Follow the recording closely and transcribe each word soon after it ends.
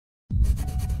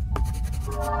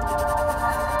Hey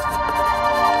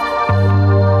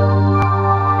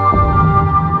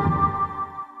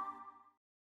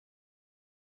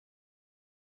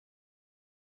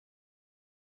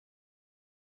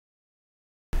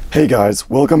guys,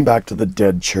 welcome back to the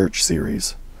Dead Church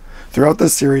series. Throughout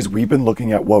this series, we've been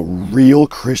looking at what real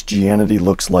Christianity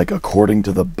looks like according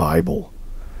to the Bible.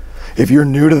 If you're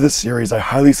new to this series, I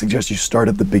highly suggest you start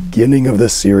at the beginning of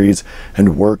this series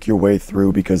and work your way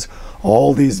through, because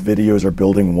all these videos are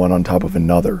building one on top of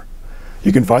another.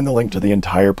 You can find the link to the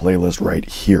entire playlist right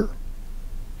here.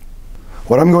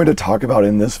 What I'm going to talk about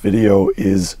in this video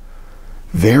is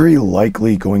very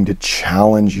likely going to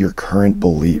challenge your current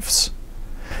beliefs.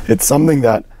 It's something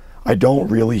that I don't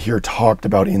really hear talked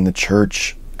about in the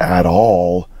church at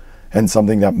all, and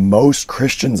something that most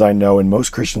Christians I know and most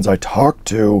Christians I talk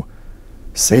to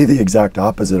say the exact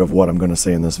opposite of what I'm going to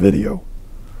say in this video.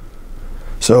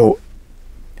 So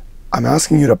I'm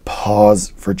asking you to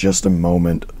pause for just a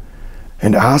moment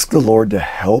and ask the Lord to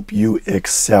help you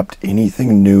accept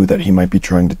anything new that He might be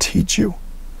trying to teach you.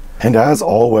 And as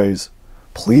always,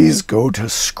 please go to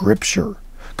Scripture.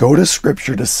 Go to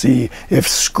Scripture to see if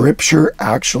Scripture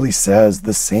actually says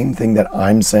the same thing that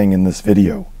I'm saying in this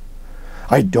video.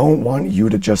 I don't want you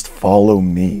to just follow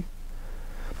me.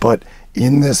 But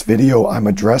in this video, I'm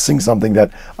addressing something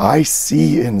that I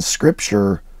see in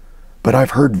Scripture, but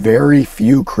I've heard very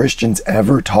few Christians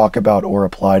ever talk about or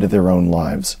apply to their own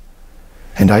lives.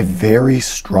 And I very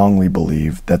strongly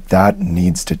believe that that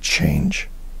needs to change.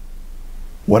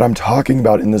 What I'm talking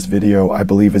about in this video, I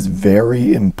believe, is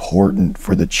very important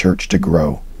for the church to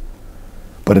grow,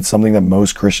 but it's something that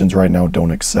most Christians right now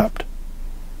don't accept.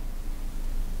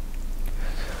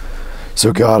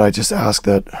 So God, I just ask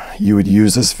that you would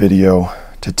use this video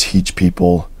to teach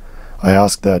people. I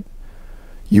ask that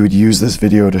you would use this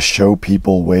video to show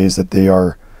people ways that they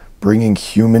are bringing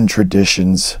human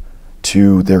traditions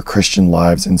to their Christian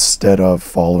lives instead of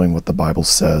following what the Bible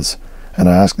says. And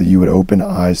I ask that you would open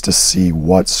eyes to see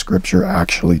what Scripture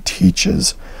actually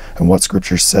teaches and what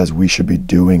Scripture says we should be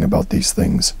doing about these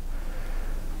things.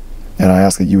 And I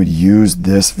ask that you would use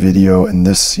this video and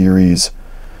this series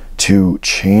to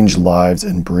change lives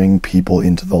and bring people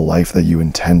into the life that you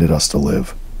intended us to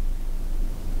live.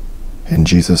 In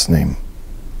Jesus' name.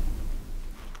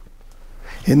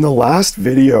 In the last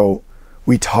video,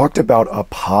 we talked about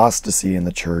apostasy in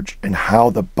the church and how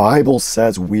the Bible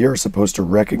says we are supposed to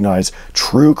recognize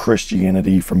true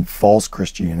Christianity from false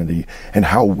Christianity, and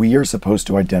how we are supposed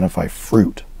to identify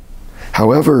fruit.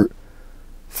 However,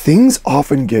 things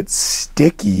often get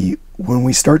sticky when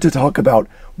we start to talk about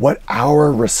what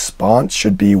our response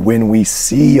should be when we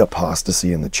see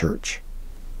apostasy in the church.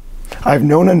 I've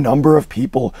known a number of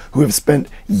people who have spent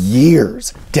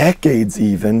years, decades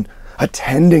even,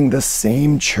 attending the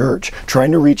same church,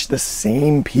 trying to reach the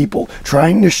same people,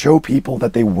 trying to show people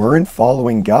that they weren't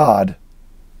following God,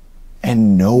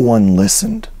 and no one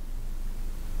listened.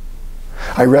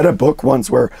 I read a book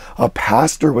once where a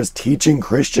pastor was teaching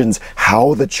Christians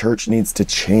how the church needs to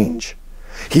change.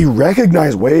 He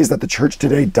recognized ways that the church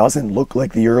today doesn't look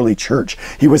like the early church.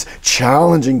 He was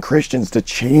challenging Christians to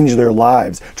change their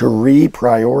lives, to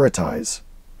reprioritize.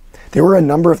 There were a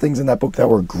number of things in that book that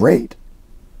were great.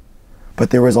 But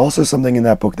there was also something in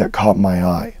that book that caught my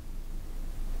eye.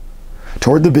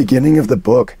 Toward the beginning of the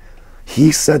book,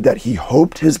 he said that he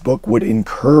hoped his book would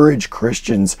encourage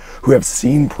Christians who have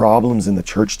seen problems in the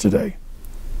church today.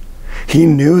 He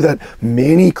knew that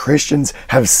many Christians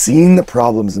have seen the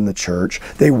problems in the church,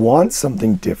 they want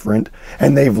something different,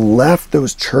 and they've left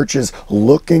those churches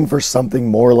looking for something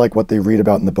more like what they read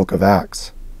about in the book of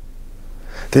Acts.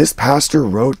 This pastor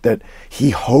wrote that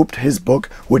he hoped his book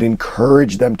would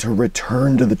encourage them to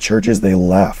return to the churches they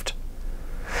left.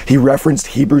 He referenced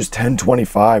Hebrews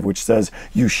 10:25, which says,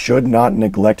 "You should not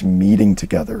neglect meeting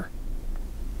together."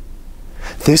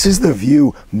 This is the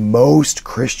view most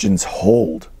Christians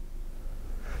hold.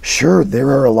 Sure, there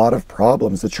are a lot of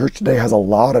problems. The church today has a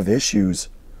lot of issues,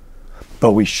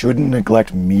 but we shouldn't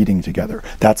neglect meeting together.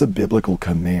 That's a biblical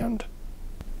command.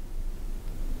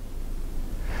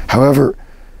 However,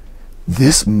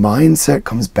 this mindset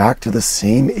comes back to the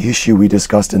same issue we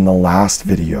discussed in the last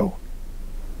video.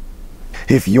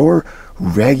 If you're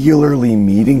regularly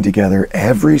meeting together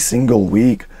every single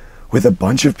week with a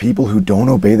bunch of people who don't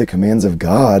obey the commands of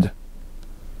God,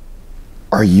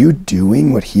 are you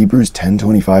doing what Hebrews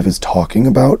 10:25 is talking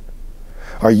about?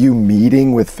 Are you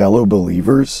meeting with fellow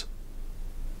believers?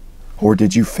 Or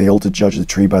did you fail to judge the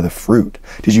tree by the fruit?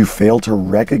 Did you fail to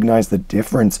recognize the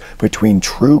difference between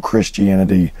true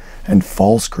Christianity and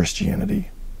false Christianity?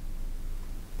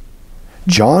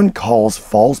 John calls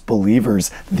false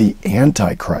believers the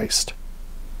Antichrist.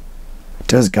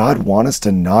 Does God want us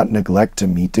to not neglect to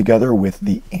meet together with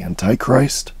the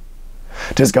Antichrist?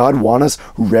 Does God want us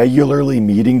regularly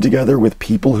meeting together with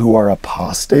people who are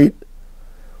apostate?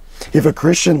 If a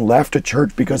Christian left a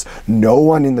church because no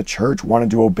one in the church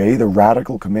wanted to obey the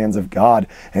radical commands of God,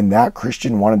 and that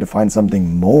Christian wanted to find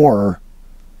something more,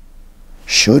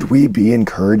 should we be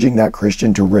encouraging that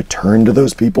Christian to return to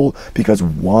those people because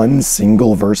one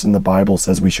single verse in the Bible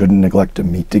says we shouldn't neglect to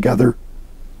meet together?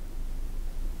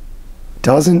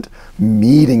 Doesn't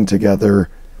meeting together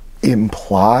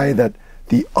imply that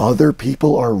the other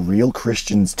people are real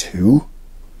Christians too?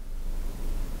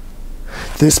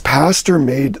 This pastor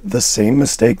made the same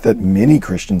mistake that many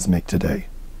Christians make today.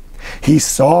 He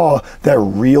saw that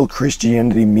real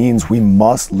Christianity means we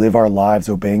must live our lives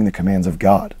obeying the commands of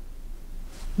God.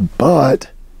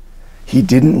 But he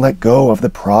didn't let go of the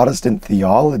Protestant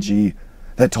theology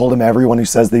that told him everyone who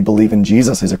says they believe in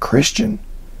Jesus is a Christian.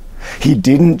 He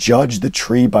didn't judge the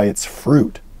tree by its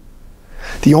fruit.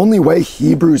 The only way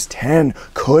Hebrews 10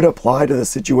 could apply to the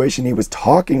situation he was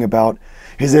talking about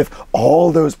is if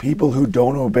all those people who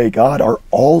don't obey God are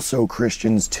also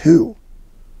Christians too.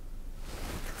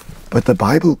 But the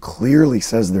Bible clearly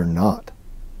says they're not.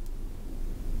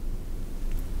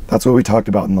 That's what we talked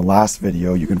about in the last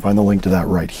video. You can find the link to that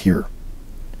right here.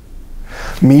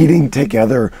 Meeting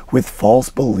together with false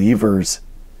believers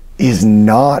is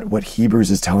not what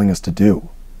Hebrews is telling us to do.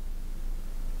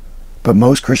 But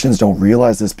most Christians don't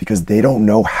realize this because they don't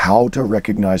know how to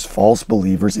recognize false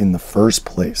believers in the first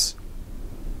place.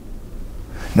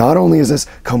 Not only is this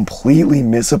completely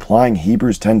misapplying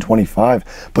Hebrews 10:25,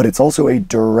 but it's also a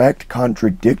direct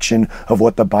contradiction of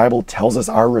what the Bible tells us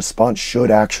our response should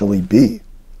actually be.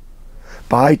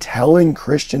 By telling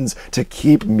Christians to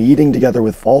keep meeting together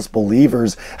with false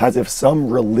believers as if some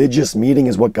religious meeting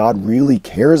is what God really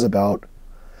cares about,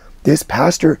 this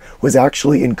pastor was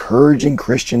actually encouraging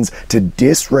Christians to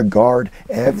disregard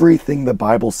everything the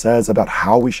Bible says about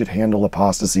how we should handle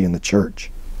apostasy in the church.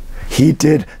 He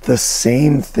did the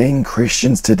same thing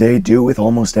Christians today do with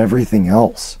almost everything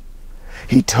else.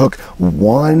 He took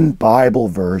one Bible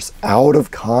verse out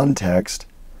of context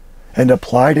and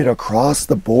applied it across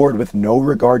the board with no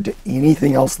regard to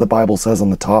anything else the Bible says on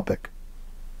the topic.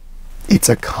 It's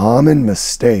a common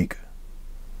mistake,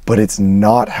 but it's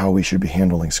not how we should be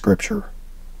handling Scripture.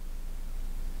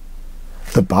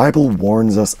 The Bible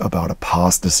warns us about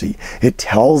apostasy. It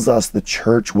tells us the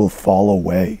church will fall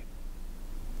away.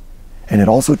 And it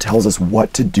also tells us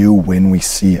what to do when we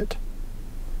see it.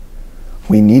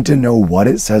 We need to know what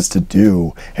it says to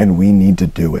do, and we need to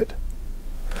do it.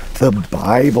 The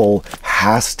Bible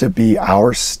has to be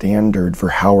our standard for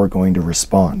how we're going to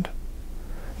respond.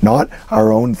 Not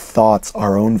our own thoughts,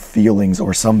 our own feelings,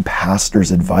 or some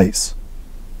pastor's advice.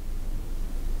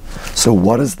 So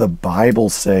what does the Bible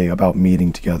say about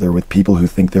meeting together with people who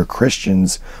think they're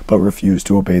Christians but refuse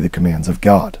to obey the commands of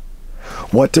God?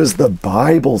 What does the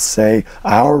Bible say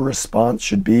our response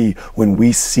should be when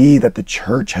we see that the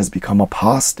church has become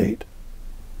apostate?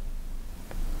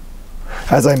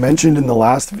 As I mentioned in the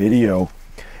last video,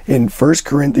 in 1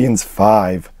 Corinthians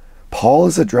 5, Paul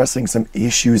is addressing some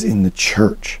issues in the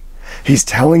church. He's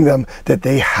telling them that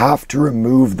they have to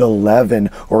remove the leaven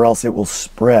or else it will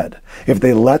spread. If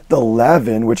they let the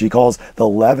leaven, which he calls the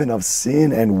leaven of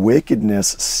sin and wickedness,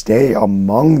 stay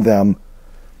among them,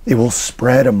 it will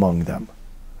spread among them.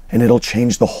 And it'll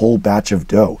change the whole batch of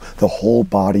dough, the whole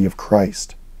body of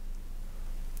Christ.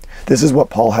 This is what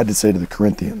Paul had to say to the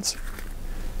Corinthians.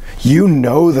 You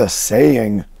know the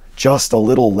saying, just a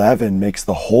little leaven makes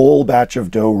the whole batch of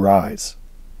dough rise.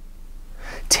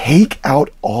 Take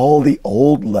out all the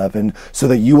old leaven so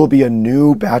that you will be a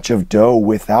new batch of dough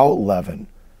without leaven,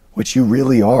 which you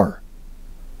really are.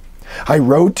 I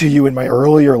wrote to you in my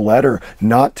earlier letter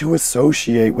not to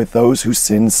associate with those who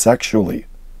sin sexually.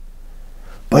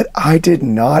 But I did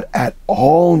not at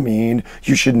all mean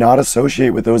you should not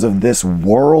associate with those of this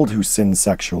world who sin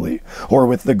sexually, or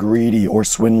with the greedy or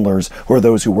swindlers or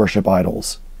those who worship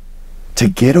idols. To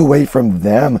get away from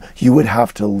them, you would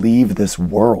have to leave this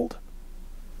world.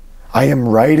 I am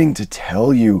writing to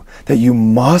tell you that you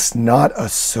must not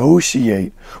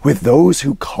associate with those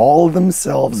who call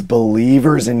themselves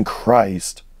believers in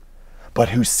Christ, but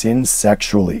who sin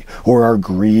sexually, or are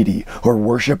greedy, or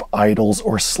worship idols,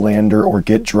 or slander, or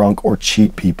get drunk, or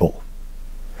cheat people.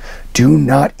 Do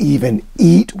not even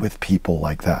eat with people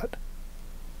like that.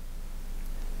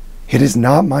 It is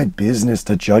not my business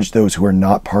to judge those who are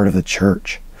not part of the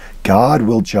church. God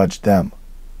will judge them.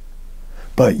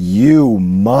 But you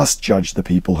must judge the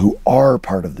people who are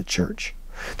part of the church.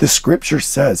 The scripture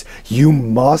says you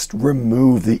must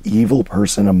remove the evil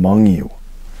person among you.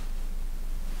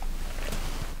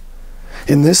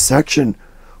 In this section,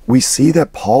 we see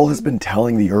that Paul has been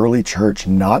telling the early church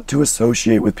not to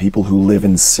associate with people who live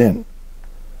in sin.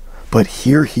 But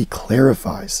here he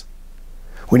clarifies.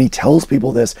 When he tells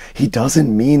people this, he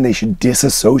doesn't mean they should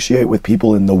disassociate with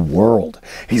people in the world.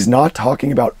 He's not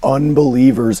talking about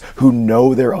unbelievers who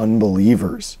know they're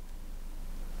unbelievers.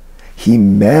 He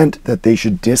meant that they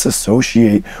should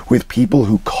disassociate with people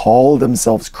who call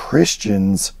themselves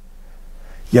Christians,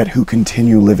 yet who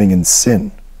continue living in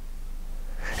sin.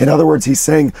 In other words, he's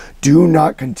saying, do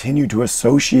not continue to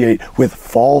associate with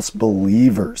false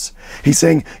believers. He's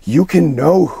saying you can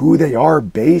know who they are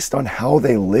based on how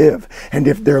they live. And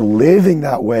if they're living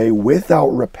that way without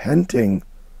repenting,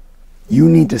 you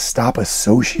need to stop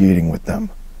associating with them.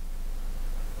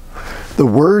 The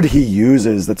word he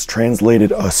uses that's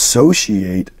translated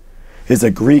associate is a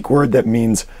Greek word that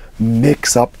means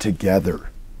mix up together.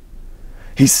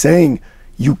 He's saying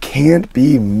you can't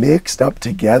be mixed up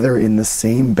together in the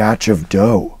same batch of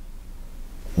dough.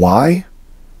 Why?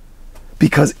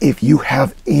 Because if you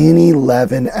have any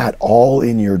leaven at all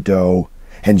in your dough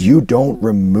and you don't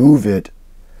remove it,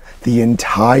 the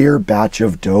entire batch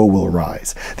of dough will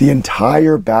rise. The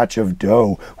entire batch of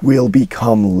dough will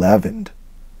become leavened.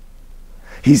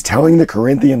 He's telling the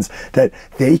Corinthians that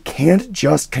they can't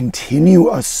just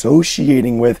continue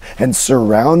associating with and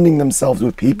surrounding themselves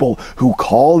with people who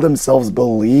call themselves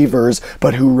believers,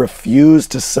 but who refuse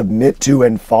to submit to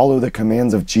and follow the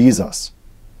commands of Jesus.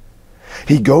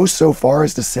 He goes so far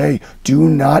as to say, do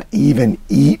not even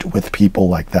eat with people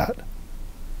like that.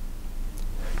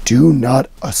 Do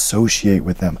not associate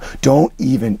with them. Don't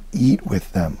even eat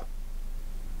with them.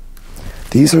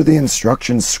 These are the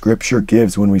instructions Scripture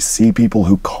gives when we see people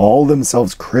who call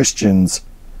themselves Christians,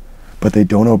 but they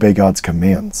don't obey God's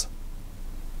commands.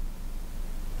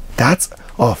 That's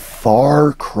a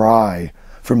far cry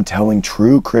from telling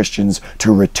true Christians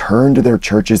to return to their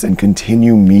churches and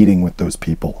continue meeting with those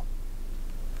people.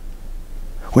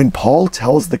 When Paul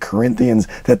tells the Corinthians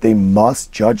that they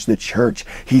must judge the church,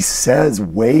 he says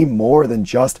way more than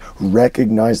just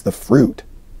recognize the fruit.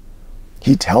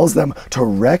 He tells them to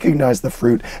recognize the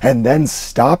fruit and then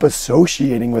stop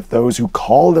associating with those who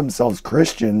call themselves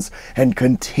Christians and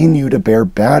continue to bear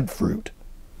bad fruit.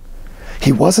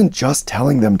 He wasn't just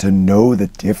telling them to know the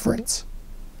difference.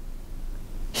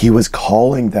 He was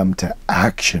calling them to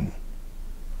action.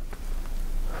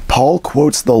 Paul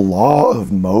quotes the law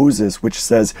of Moses, which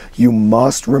says, "You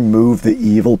must remove the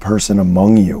evil person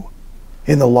among you."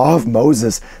 In the law of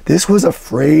Moses, this was a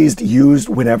phrase used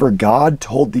whenever God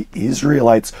told the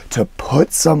Israelites to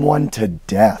put someone to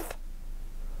death.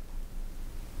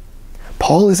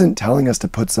 Paul isn't telling us to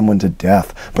put someone to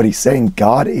death, but he's saying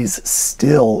God is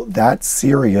still that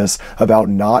serious about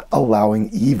not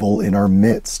allowing evil in our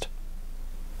midst.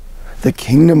 The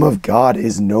kingdom of God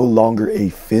is no longer a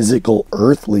physical,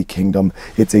 earthly kingdom,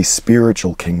 it's a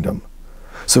spiritual kingdom.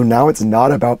 So now it's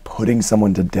not about putting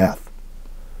someone to death.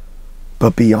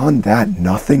 But beyond that,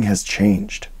 nothing has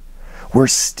changed. We're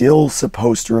still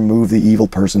supposed to remove the evil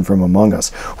person from among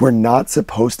us. We're not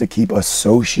supposed to keep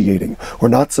associating. We're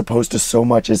not supposed to so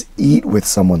much as eat with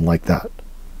someone like that.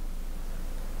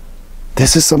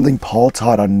 This is something Paul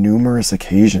taught on numerous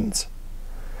occasions.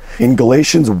 In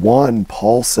Galatians 1,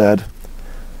 Paul said,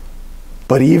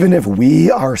 "But even if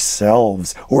we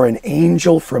ourselves or an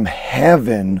angel from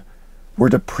heaven were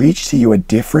to preach to you a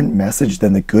different message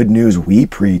than the good news we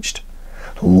preached,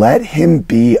 let him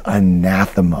be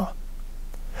anathema."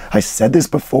 I said this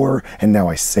before, and now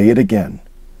I say it again.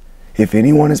 If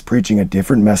anyone is preaching a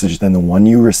different message than the one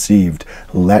you received,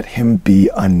 let him be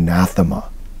anathema.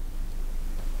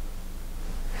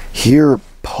 Here,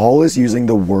 Paul is using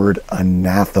the word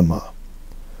anathema.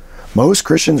 Most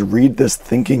Christians read this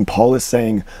thinking Paul is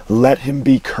saying, let him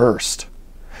be cursed.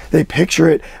 They picture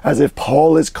it as if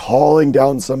Paul is calling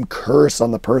down some curse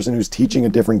on the person who's teaching a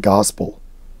different gospel.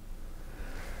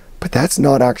 But that's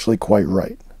not actually quite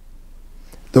right.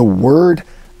 The word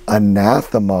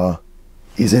anathema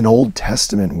is an Old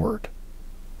Testament word.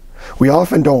 We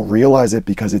often don't realize it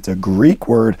because it's a Greek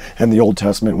word and the Old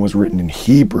Testament was written in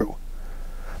Hebrew.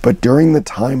 But during the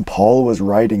time Paul was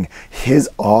writing, his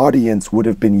audience would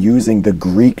have been using the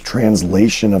Greek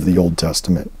translation of the Old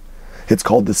Testament. It's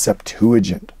called the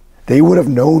Septuagint. They would have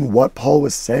known what Paul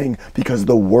was saying because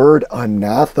the word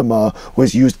anathema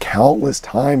was used countless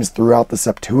times throughout the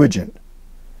Septuagint.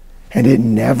 And it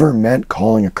never meant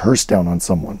calling a curse down on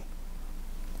someone.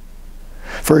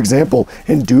 For example,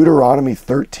 in Deuteronomy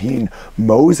 13,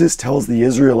 Moses tells the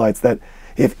Israelites that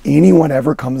if anyone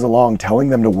ever comes along telling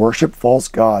them to worship false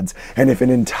gods, and if an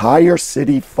entire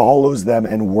city follows them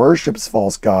and worships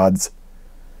false gods,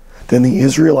 then the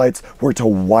Israelites were to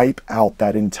wipe out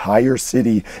that entire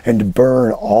city and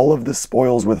burn all of the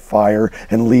spoils with fire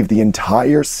and leave the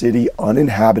entire city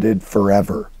uninhabited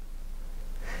forever.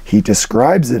 He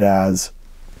describes it as,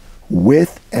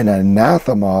 with an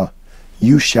anathema,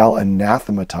 you shall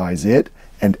anathematize it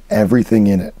and everything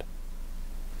in it.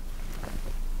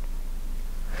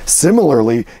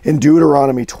 Similarly, in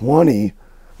Deuteronomy 20,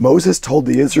 Moses told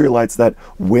the Israelites that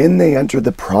when they entered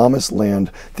the promised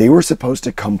land, they were supposed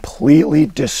to completely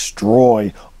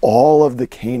destroy all of the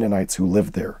Canaanites who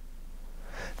lived there.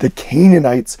 The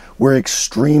Canaanites were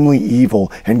extremely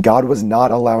evil, and God was not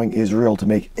allowing Israel to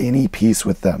make any peace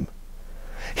with them.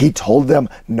 He told them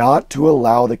not to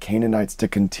allow the Canaanites to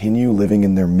continue living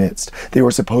in their midst. They were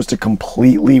supposed to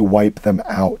completely wipe them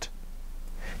out.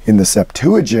 In the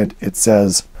Septuagint, it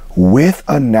says, with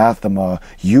anathema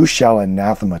you shall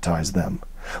anathematize them,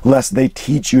 lest they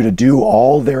teach you to do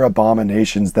all their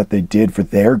abominations that they did for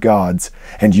their gods,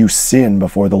 and you sin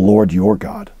before the Lord your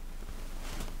God.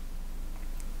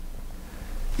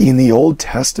 In the Old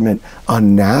Testament,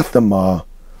 anathema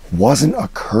wasn't a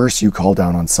curse you call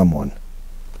down on someone.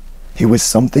 It was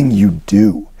something you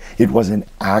do. It was an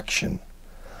action.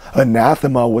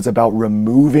 Anathema was about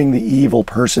removing the evil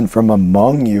person from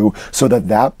among you so that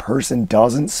that person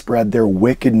doesn't spread their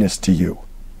wickedness to you.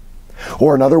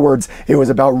 Or in other words, it was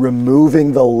about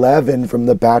removing the leaven from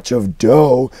the batch of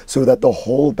dough so that the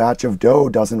whole batch of dough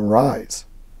doesn't rise.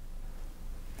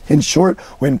 In short,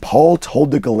 when Paul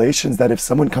told the Galatians that if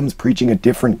someone comes preaching a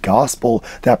different gospel,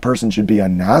 that person should be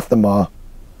anathema,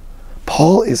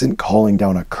 Paul isn't calling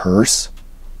down a curse.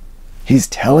 He's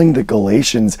telling the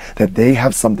Galatians that they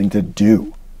have something to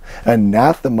do.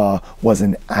 Anathema was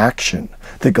an action.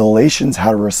 The Galatians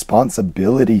had a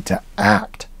responsibility to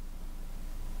act.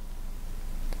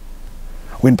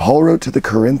 When Paul wrote to the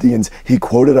Corinthians, he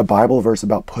quoted a Bible verse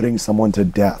about putting someone to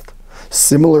death.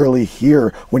 Similarly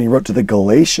here, when he wrote to the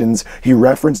Galatians, he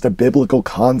referenced a biblical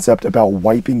concept about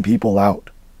wiping people out.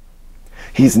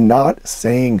 He's not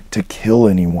saying to kill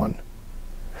anyone.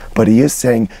 But he is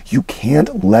saying, you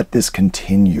can't let this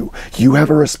continue. You have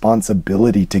a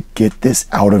responsibility to get this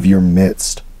out of your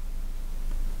midst.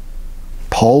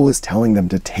 Paul is telling them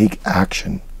to take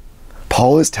action.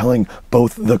 Paul is telling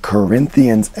both the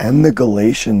Corinthians and the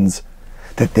Galatians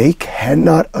that they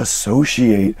cannot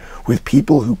associate with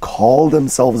people who call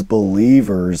themselves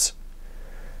believers,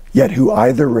 yet who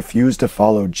either refuse to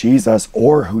follow Jesus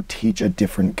or who teach a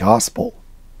different gospel.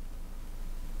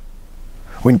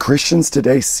 When Christians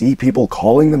today see people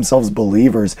calling themselves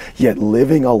believers, yet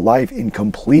living a life in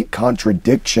complete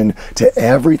contradiction to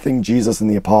everything Jesus and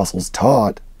the apostles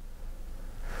taught,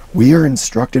 we are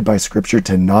instructed by Scripture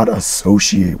to not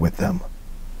associate with them.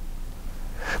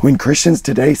 When Christians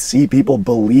today see people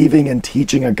believing and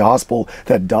teaching a gospel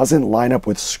that doesn't line up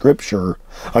with Scripture,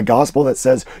 a gospel that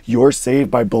says you're saved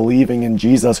by believing in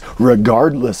Jesus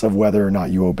regardless of whether or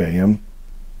not you obey him,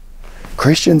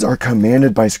 Christians are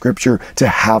commanded by Scripture to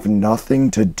have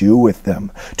nothing to do with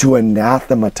them, to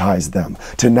anathematize them,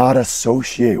 to not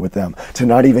associate with them, to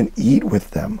not even eat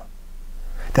with them.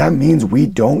 That means we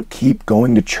don't keep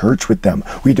going to church with them.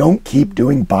 We don't keep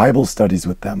doing Bible studies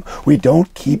with them. We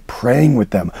don't keep praying with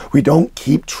them. We don't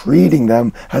keep treating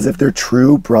them as if they're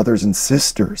true brothers and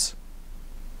sisters.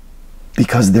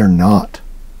 Because they're not.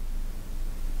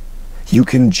 You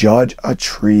can judge a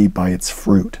tree by its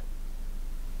fruit.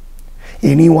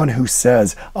 Anyone who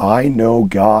says, I know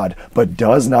God, but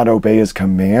does not obey his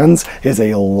commands is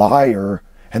a liar,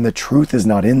 and the truth is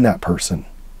not in that person.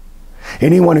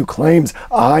 Anyone who claims,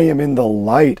 I am in the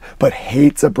light, but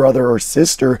hates a brother or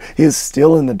sister is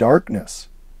still in the darkness.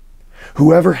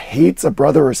 Whoever hates a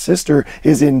brother or sister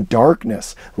is in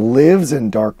darkness, lives in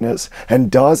darkness,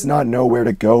 and does not know where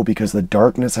to go because the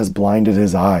darkness has blinded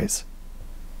his eyes.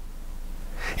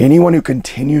 Anyone who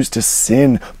continues to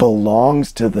sin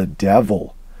belongs to the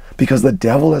devil, because the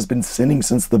devil has been sinning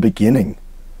since the beginning.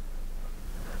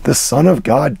 The Son of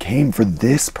God came for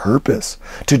this purpose,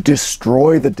 to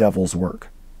destroy the devil's work.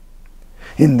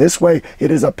 In this way,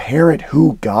 it is apparent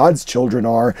who God's children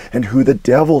are and who the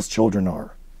devil's children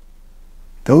are.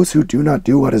 Those who do not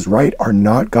do what is right are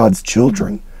not God's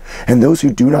children, and those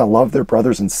who do not love their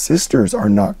brothers and sisters are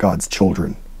not God's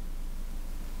children.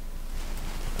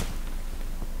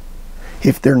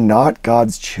 If they're not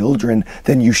God's children,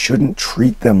 then you shouldn't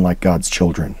treat them like God's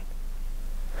children.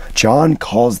 John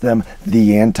calls them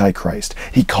the Antichrist.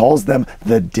 He calls them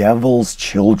the devil's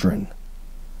children.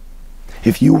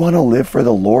 If you want to live for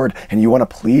the Lord and you want to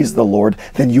please the Lord,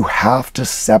 then you have to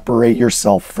separate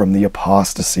yourself from the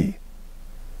apostasy.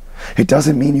 It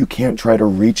doesn't mean you can't try to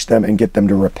reach them and get them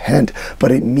to repent,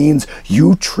 but it means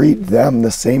you treat them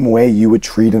the same way you would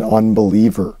treat an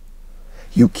unbeliever.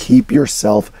 You keep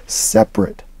yourself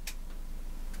separate.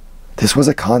 This was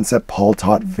a concept Paul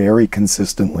taught very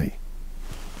consistently.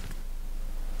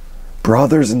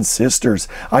 Brothers and sisters,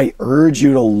 I urge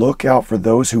you to look out for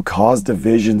those who cause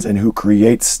divisions and who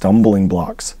create stumbling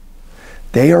blocks.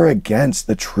 They are against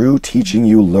the true teaching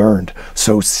you learned,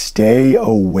 so stay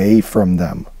away from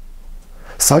them.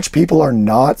 Such people are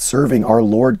not serving our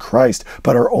Lord Christ,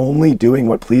 but are only doing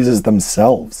what pleases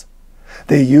themselves.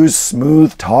 They use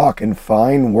smooth talk and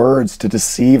fine words to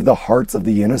deceive the hearts of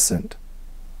the innocent.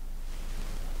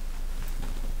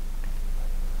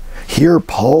 Here,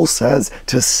 Paul says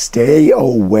to stay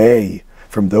away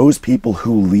from those people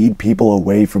who lead people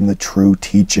away from the true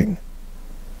teaching.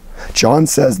 John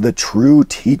says the true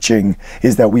teaching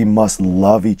is that we must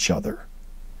love each other.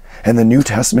 And the New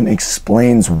Testament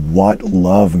explains what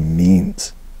love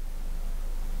means.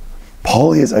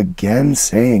 Paul is again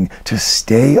saying to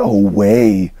stay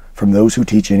away from those who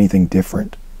teach anything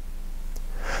different.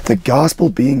 The gospel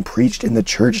being preached in the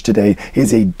church today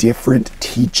is a different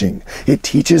teaching. It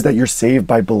teaches that you're saved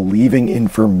by believing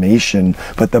information,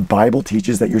 but the Bible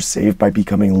teaches that you're saved by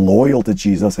becoming loyal to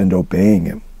Jesus and obeying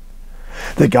him.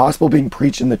 The gospel being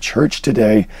preached in the church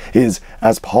today is,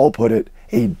 as Paul put it,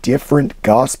 a different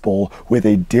gospel with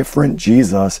a different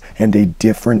Jesus and a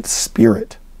different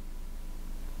spirit.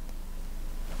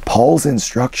 Paul's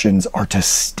instructions are to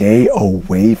stay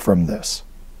away from this.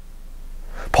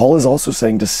 Paul is also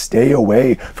saying to stay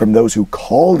away from those who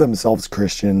call themselves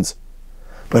Christians,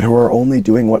 but who are only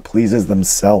doing what pleases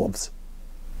themselves.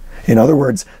 In other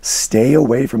words, stay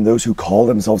away from those who call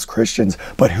themselves Christians,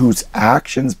 but whose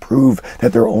actions prove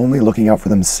that they're only looking out for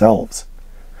themselves.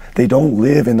 They don't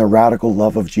live in the radical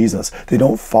love of Jesus. They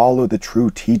don't follow the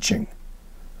true teaching.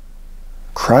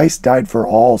 Christ died for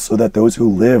all so that those who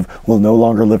live will no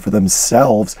longer live for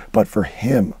themselves, but for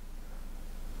him.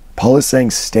 Paul is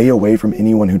saying stay away from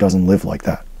anyone who doesn't live like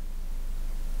that.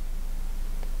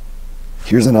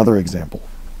 Here's another example.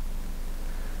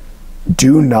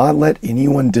 Do not let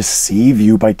anyone deceive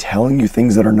you by telling you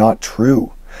things that are not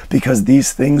true, because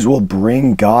these things will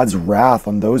bring God's wrath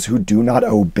on those who do not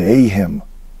obey him.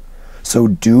 So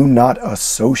do not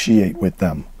associate with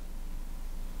them.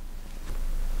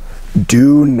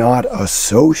 Do not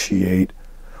associate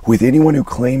with anyone who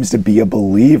claims to be a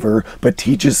believer but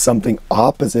teaches something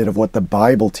opposite of what the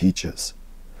Bible teaches.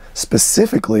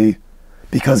 Specifically,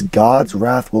 because God's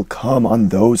wrath will come on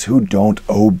those who don't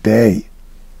obey.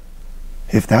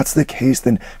 If that's the case,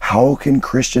 then how can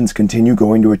Christians continue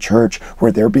going to a church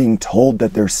where they're being told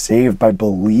that they're saved by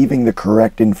believing the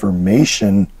correct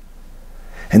information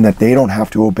and that they don't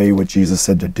have to obey what Jesus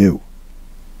said to do?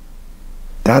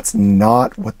 That's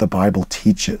not what the Bible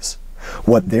teaches.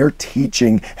 What they're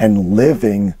teaching and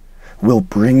living will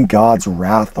bring God's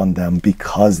wrath on them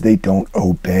because they don't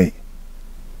obey.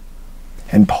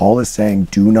 And Paul is saying,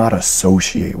 do not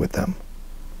associate with them.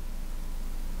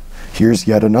 Here's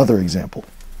yet another example.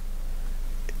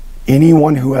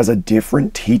 Anyone who has a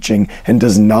different teaching and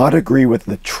does not agree with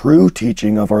the true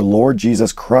teaching of our Lord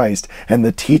Jesus Christ and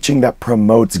the teaching that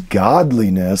promotes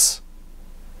godliness,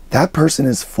 that person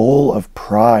is full of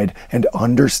pride and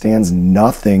understands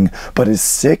nothing, but is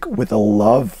sick with a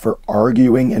love for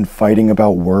arguing and fighting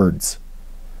about words.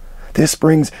 This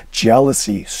brings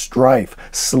jealousy, strife,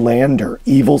 slander,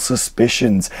 evil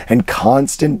suspicions, and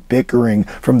constant bickering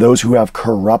from those who have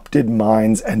corrupted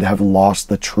minds and have lost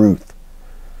the truth.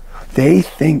 They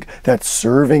think that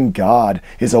serving God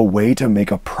is a way to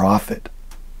make a profit.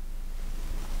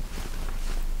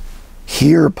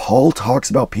 Here, Paul talks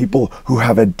about people who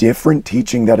have a different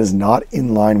teaching that is not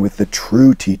in line with the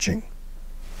true teaching.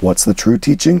 What's the true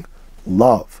teaching?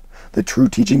 Love. The true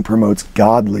teaching promotes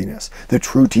godliness. The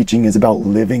true teaching is about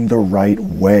living the right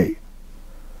way.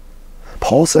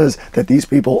 Paul says that these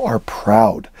people are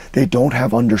proud. They don't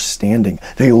have understanding.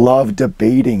 They love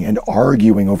debating and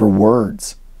arguing over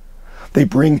words. They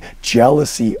bring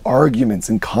jealousy, arguments,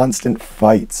 and constant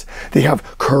fights. They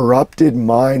have corrupted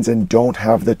minds and don't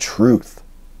have the truth.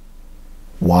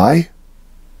 Why?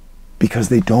 Because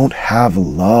they don't have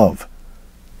love.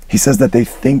 He says that they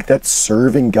think that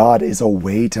serving God is a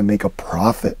way to make a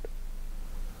profit.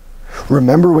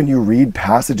 Remember when you read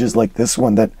passages like this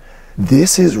one that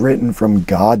this is written from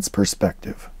God's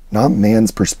perspective, not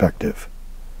man's perspective.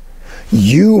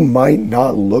 You might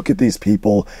not look at these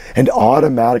people and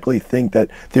automatically think that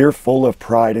they're full of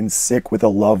pride and sick with a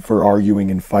love for arguing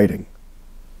and fighting.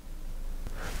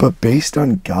 But based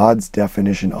on God's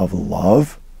definition of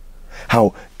love,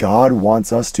 How God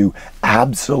wants us to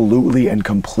absolutely and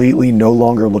completely no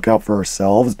longer look out for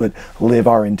ourselves, but live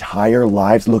our entire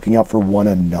lives looking out for one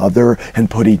another and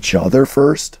put each other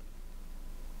first?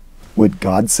 Would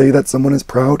God say that someone is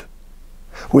proud?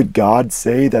 Would God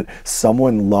say that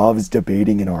someone loves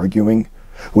debating and arguing?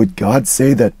 Would God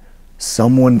say that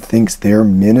someone thinks their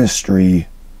ministry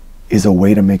is a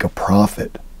way to make a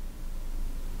profit?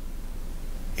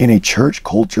 In a church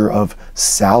culture of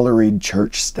salaried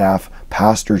church staff,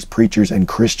 pastors, preachers, and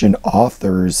Christian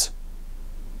authors,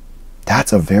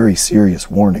 that's a very serious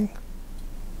warning.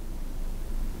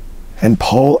 And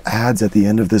Paul adds at the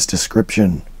end of this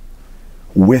description,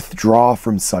 withdraw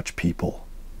from such people.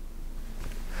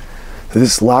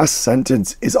 This last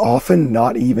sentence is often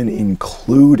not even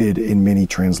included in many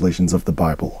translations of the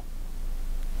Bible.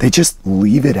 They just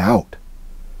leave it out.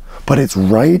 But it's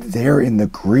right there in the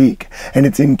Greek, and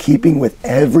it's in keeping with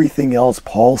everything else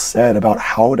Paul said about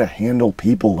how to handle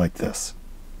people like this.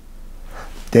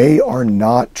 They are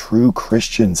not true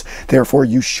Christians. Therefore,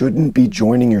 you shouldn't be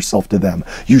joining yourself to them.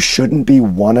 You shouldn't be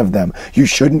one of them. You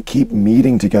shouldn't keep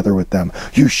meeting together with them.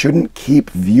 You shouldn't keep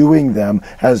viewing them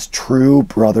as true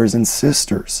brothers and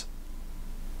sisters.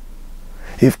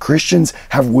 If Christians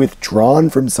have withdrawn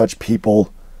from such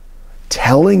people,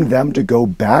 telling them to go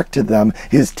back to them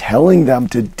is telling them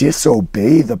to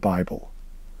disobey the Bible.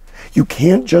 You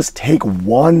can't just take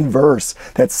one verse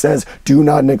that says, do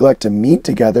not neglect to meet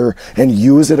together, and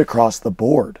use it across the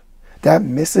board. That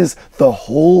misses the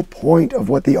whole point of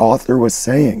what the author was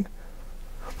saying.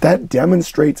 That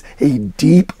demonstrates a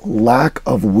deep lack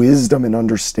of wisdom and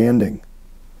understanding.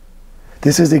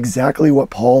 This is exactly what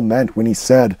Paul meant when he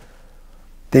said,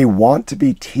 they want to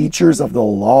be teachers of the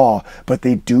law, but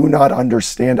they do not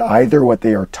understand either what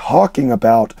they are talking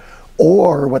about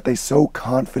or what they so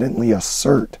confidently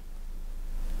assert.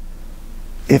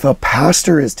 If a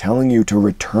pastor is telling you to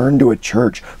return to a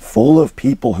church full of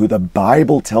people who the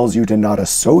Bible tells you to not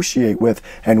associate with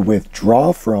and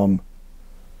withdraw from,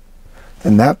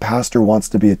 then that pastor wants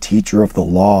to be a teacher of the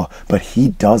law, but he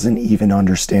doesn't even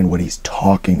understand what he's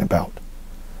talking about.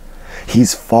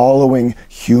 He's following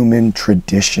human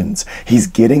traditions. He's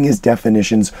getting his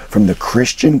definitions from the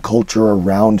Christian culture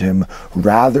around him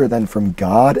rather than from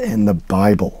God and the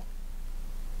Bible.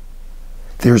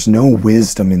 There's no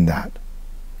wisdom in that.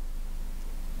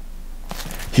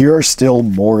 Here are still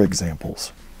more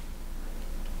examples.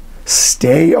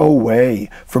 Stay away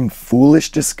from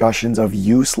foolish discussions of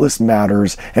useless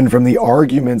matters and from the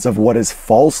arguments of what is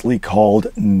falsely called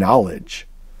knowledge.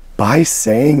 By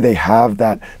saying they have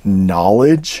that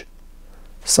knowledge,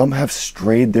 some have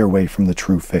strayed their way from the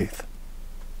true faith.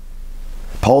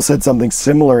 Paul said something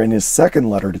similar in his second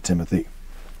letter to Timothy.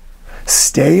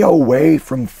 Stay away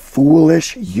from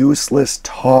foolish, useless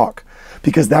talk,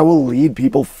 because that will lead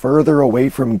people further away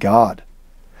from God.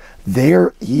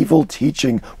 Their evil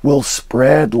teaching will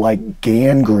spread like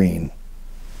gangrene.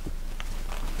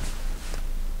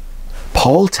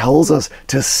 Paul tells us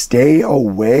to stay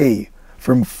away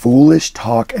from foolish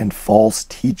talk and false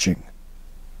teaching.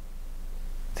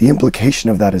 The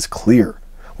implication of that is clear.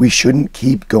 We shouldn't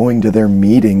keep going to their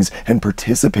meetings and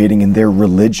participating in their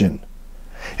religion.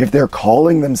 If they're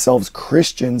calling themselves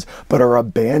Christians but are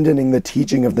abandoning the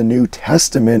teaching of the New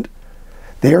Testament,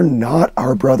 they're not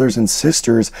our brothers and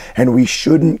sisters, and we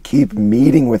shouldn't keep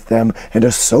meeting with them and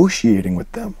associating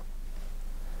with them.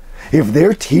 If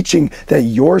they're teaching that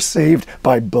you're saved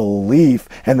by belief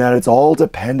and that it's all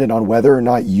dependent on whether or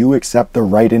not you accept the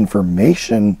right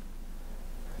information,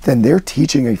 then they're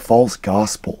teaching a false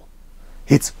gospel.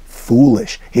 It's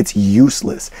foolish, it's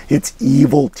useless, it's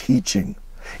evil teaching.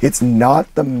 It's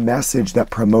not the message that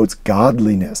promotes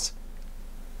godliness.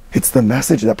 It's the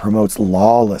message that promotes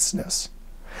lawlessness.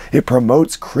 It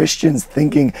promotes Christians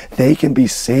thinking they can be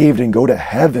saved and go to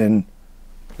heaven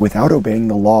without obeying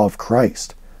the law of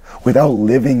Christ, without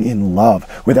living in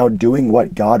love, without doing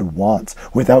what God wants,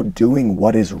 without doing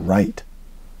what is right.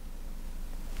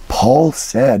 Paul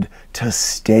said to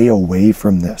stay away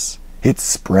from this. It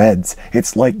spreads.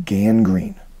 It's like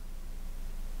gangrene.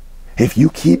 If you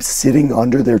keep sitting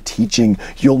under their teaching,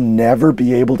 you'll never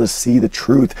be able to see the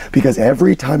truth, because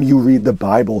every time you read the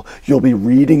Bible, you'll be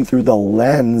reading through the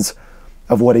lens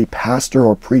of what a pastor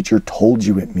or preacher told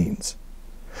you it means.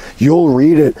 You'll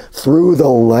read it through the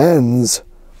lens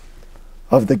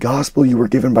of the gospel you were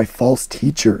given by false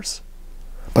teachers,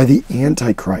 by the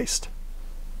Antichrist.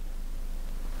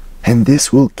 And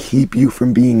this will keep you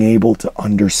from being able to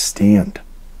understand.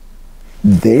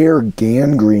 Their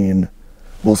gangrene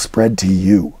will spread to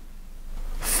you.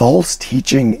 False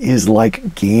teaching is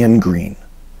like gangrene.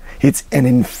 It's an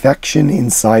infection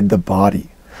inside the body.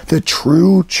 The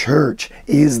true church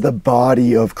is the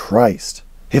body of Christ.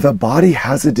 If a body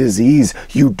has a disease,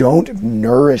 you don't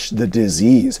nourish the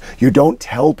disease. You don't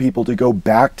tell people to go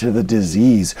back to the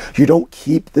disease. You don't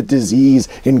keep the disease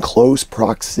in close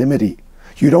proximity.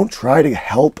 You don't try to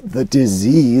help the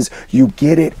disease. You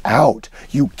get it out.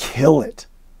 You kill it.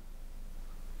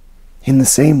 In the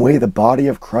same way, the body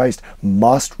of Christ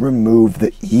must remove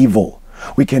the evil.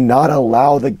 We cannot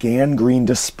allow the gangrene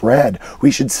to spread.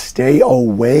 We should stay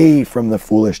away from the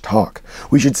foolish talk.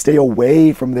 We should stay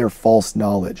away from their false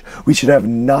knowledge. We should have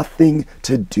nothing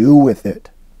to do with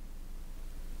it.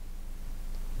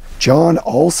 John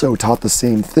also taught the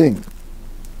same thing.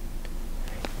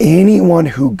 Anyone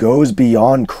who goes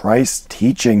beyond Christ's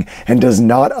teaching and does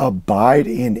not abide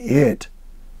in it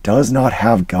does not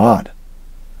have God.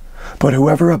 But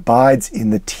whoever abides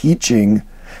in the teaching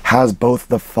has both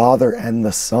the Father and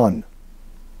the Son.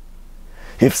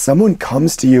 If someone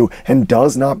comes to you and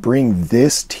does not bring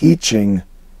this teaching,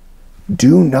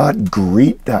 do not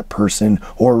greet that person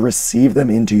or receive them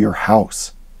into your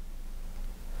house.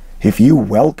 If you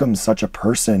welcome such a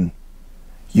person,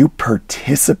 you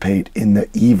participate in the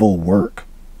evil work.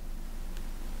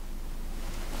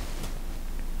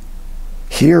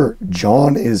 Here,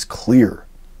 John is clear.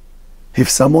 If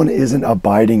someone isn't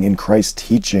abiding in Christ's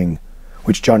teaching,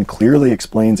 which John clearly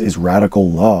explains is radical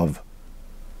love,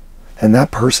 and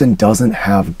that person doesn't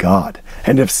have God.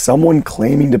 And if someone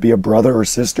claiming to be a brother or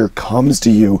sister comes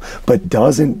to you but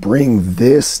doesn't bring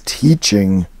this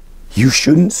teaching, you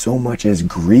shouldn't so much as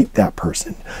greet that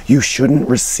person. You shouldn't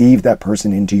receive that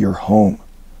person into your home.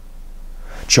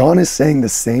 John is saying the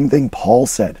same thing Paul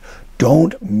said.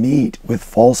 Don't meet with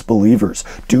false believers.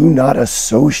 Do not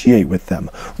associate with them.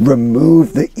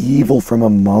 Remove the evil from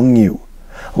among you.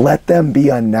 Let them be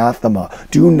anathema.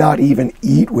 Do not even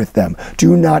eat with them.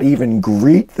 Do not even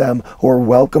greet them or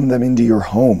welcome them into your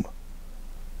home.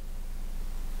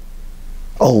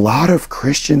 A lot of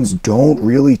Christians don't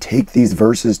really take these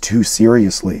verses too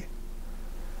seriously.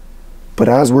 But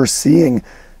as we're seeing,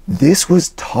 this was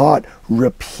taught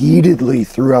repeatedly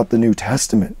throughout the New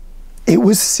Testament. It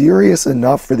was serious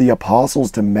enough for the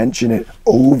apostles to mention it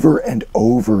over and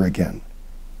over again.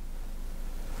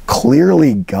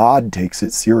 Clearly, God takes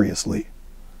it seriously.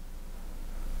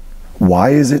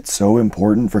 Why is it so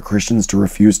important for Christians to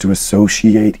refuse to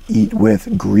associate, eat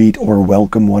with, greet, or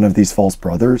welcome one of these false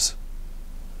brothers?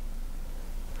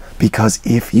 Because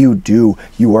if you do,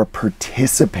 you are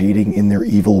participating in their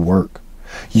evil work.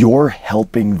 You're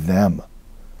helping them.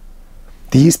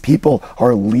 These people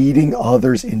are leading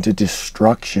others into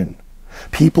destruction.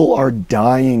 People are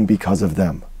dying because of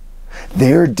them.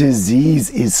 Their disease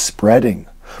is spreading.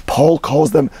 Paul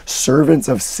calls them servants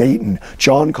of Satan.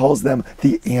 John calls them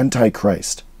the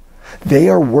Antichrist. They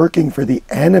are working for the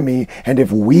enemy, and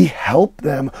if we help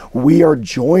them, we are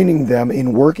joining them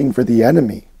in working for the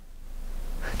enemy.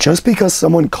 Just because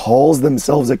someone calls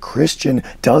themselves a Christian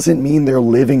doesn't mean they're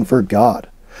living for God.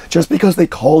 Just because they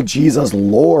call Jesus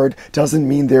Lord doesn't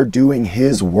mean they're doing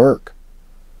His work.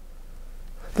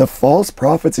 The false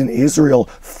prophets in Israel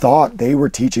thought they were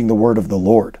teaching the word of the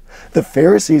Lord. The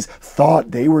Pharisees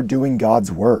thought they were doing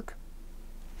God's work.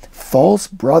 False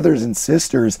brothers and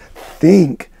sisters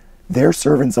think they're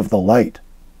servants of the light,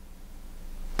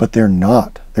 but they're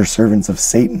not. They're servants of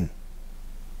Satan.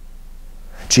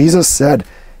 Jesus said,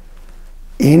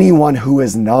 "Anyone who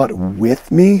is not with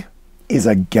me is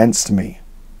against me,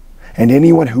 and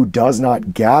anyone who does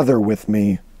not gather with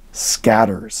me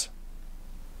scatters."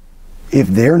 If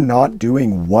they're not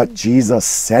doing what Jesus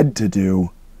said to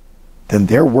do, then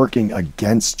they're working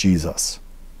against Jesus,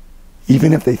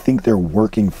 even if they think they're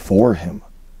working for Him.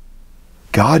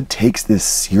 God takes this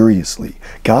seriously.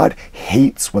 God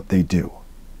hates what they do.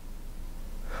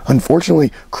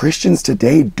 Unfortunately, Christians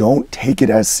today don't take it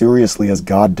as seriously as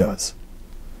God does.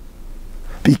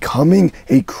 Becoming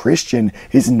a Christian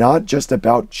is not just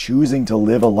about choosing to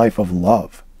live a life of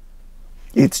love.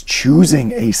 It's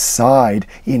choosing a side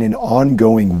in an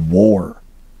ongoing war.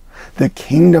 The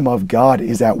kingdom of God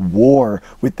is at war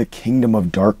with the kingdom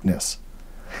of darkness.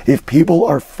 If people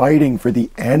are fighting for the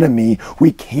enemy,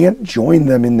 we can't join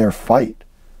them in their fight.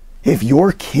 If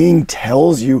your king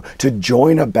tells you to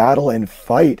join a battle and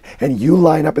fight, and you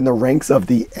line up in the ranks of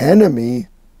the enemy,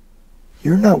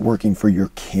 you're not working for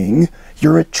your king.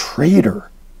 You're a traitor.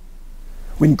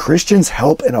 When Christians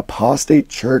help an apostate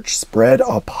church spread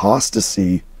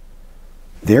apostasy,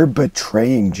 they're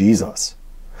betraying Jesus.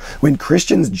 When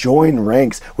Christians join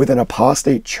ranks with an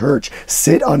apostate church,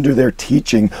 sit under their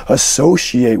teaching,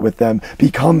 associate with them,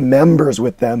 become members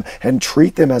with them, and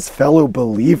treat them as fellow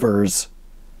believers,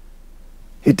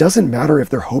 It doesn't matter if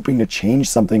they're hoping to change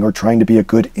something or trying to be a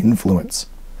good influence.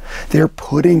 They're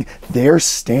putting their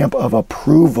stamp of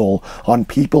approval on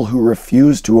people who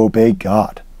refuse to obey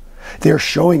God. They're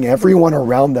showing everyone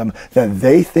around them that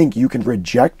they think you can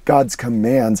reject God's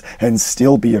commands and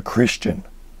still be a Christian.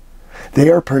 They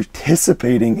are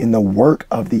participating in the work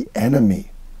of the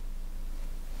enemy.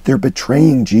 They're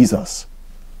betraying Jesus.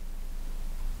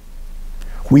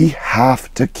 We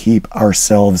have to keep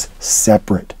ourselves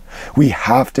separate. We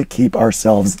have to keep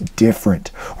ourselves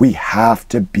different. We have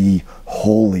to be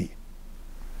holy.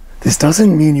 This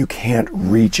doesn't mean you can't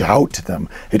reach out to them.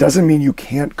 It doesn't mean you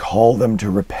can't call them to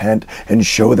repent and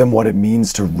show them what it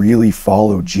means to really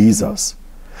follow Jesus.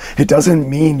 It doesn't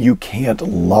mean you can't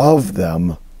love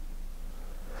them.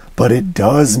 But it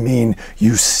does mean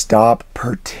you stop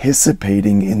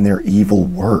participating in their evil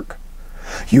work.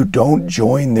 You don't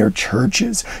join their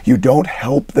churches. You don't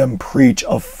help them preach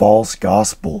a false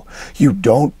gospel. You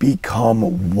don't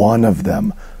become one of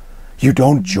them. You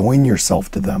don't join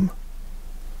yourself to them.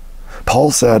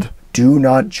 Paul said, "Do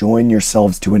not join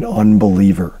yourselves to an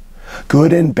unbeliever.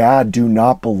 Good and bad do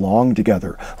not belong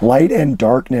together. Light and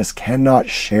darkness cannot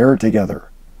share together."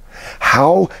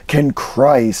 How can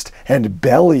Christ and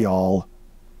Belial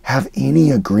have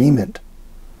any agreement?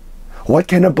 What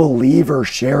can a believer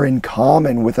share in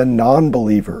common with a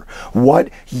non-believer? What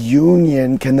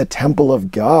union can the temple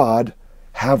of God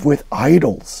have with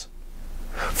idols?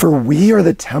 For we are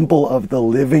the temple of the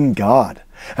living God.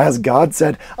 As God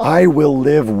said, "I will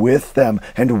live with them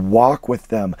and walk with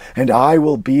them, and I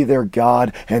will be their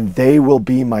God, and they will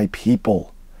be my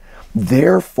people.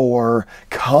 Therefore,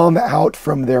 come out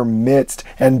from their midst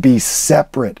and be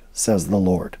separate," says the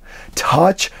Lord.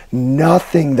 "Touch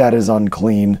nothing that is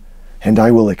unclean, and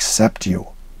I will accept you."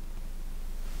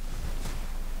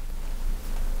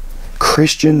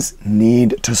 Christians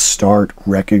need to start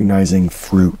recognizing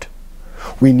fruit.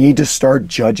 We need to start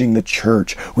judging the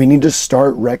church. We need to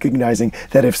start recognizing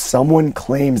that if someone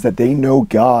claims that they know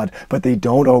God, but they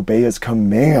don't obey his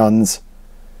commands,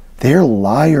 they're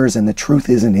liars and the truth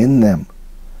isn't in them.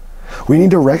 We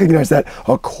need to recognize that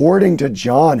according to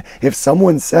John, if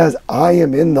someone says, "I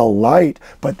am in the light,"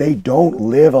 but they don't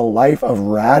live a life of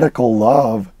radical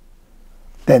love,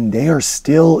 then they are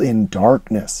still in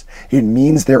darkness. It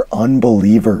means they're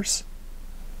unbelievers.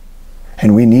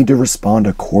 And we need to respond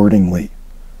accordingly.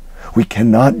 We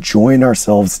cannot join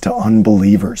ourselves to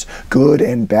unbelievers. Good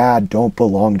and bad don't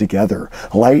belong together.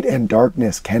 Light and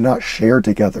darkness cannot share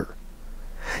together.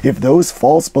 If those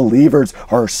false believers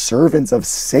are servants of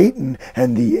Satan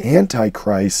and the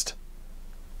Antichrist,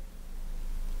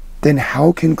 then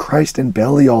how can Christ and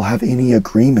Belial have any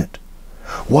agreement?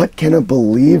 What can a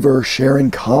believer share in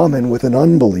common with an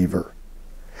unbeliever?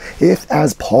 If,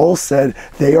 as Paul said,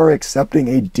 they are accepting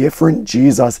a different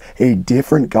Jesus, a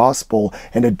different gospel,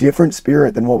 and a different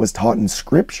spirit than what was taught in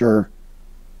Scripture,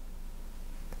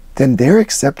 then they're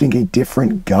accepting a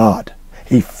different God,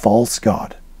 a false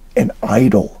God, an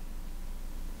idol.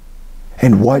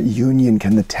 And what union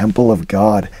can the temple of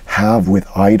God have with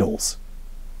idols?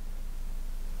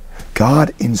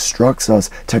 God instructs us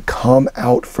to come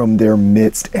out from their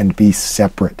midst and be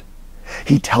separate.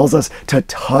 He tells us to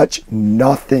touch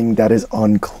nothing that is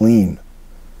unclean.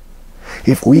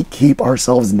 If we keep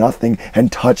ourselves nothing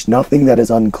and touch nothing that is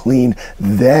unclean,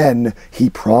 then he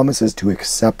promises to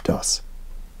accept us.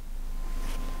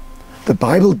 The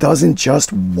Bible doesn't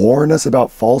just warn us about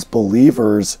false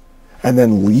believers and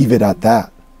then leave it at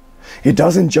that. It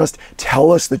doesn't just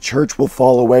tell us the church will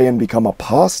fall away and become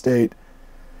apostate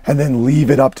and then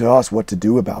leave it up to us what to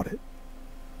do about it.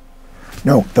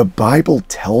 No, the Bible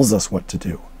tells us what to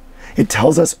do. It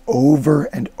tells us over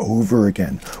and over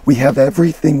again. We have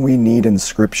everything we need in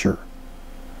Scripture.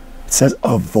 It says,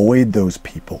 avoid those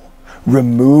people.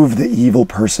 Remove the evil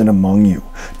person among you.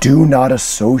 Do not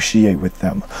associate with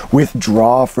them.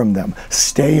 Withdraw from them.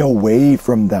 Stay away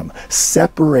from them.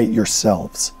 Separate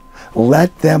yourselves.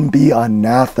 Let them be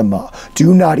anathema.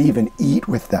 Do not even eat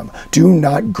with them. Do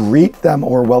not greet them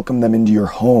or welcome them into your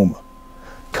home.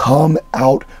 Come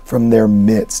out from their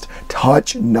midst.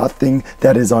 Touch nothing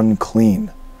that is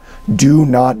unclean. Do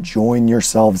not join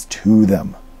yourselves to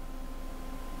them.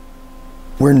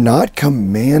 We're not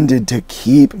commanded to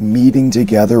keep meeting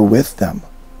together with them.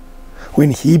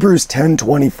 When Hebrews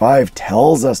 10:25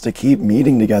 tells us to keep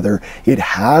meeting together, it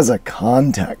has a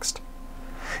context.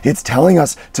 It's telling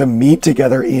us to meet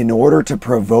together in order to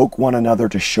provoke one another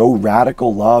to show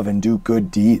radical love and do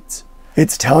good deeds.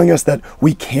 It's telling us that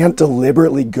we can't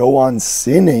deliberately go on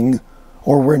sinning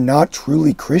or we're not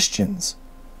truly Christians.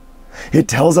 It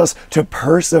tells us to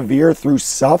persevere through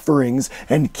sufferings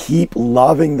and keep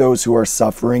loving those who are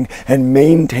suffering and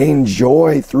maintain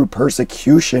joy through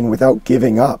persecution without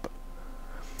giving up.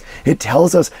 It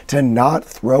tells us to not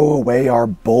throw away our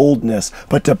boldness,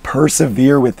 but to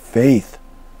persevere with faith.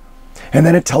 And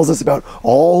then it tells us about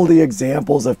all the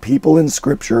examples of people in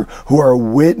Scripture who are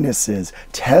witnesses,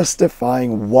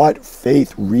 testifying what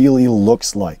faith really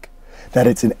looks like. That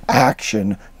it's an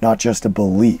action, not just a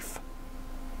belief.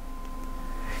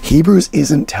 Hebrews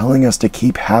isn't telling us to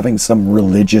keep having some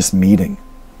religious meeting.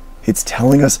 It's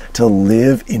telling us to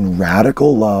live in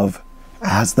radical love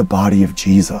as the body of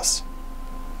Jesus.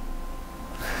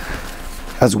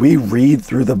 As we read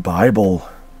through the Bible,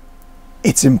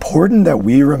 it's important that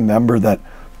we remember that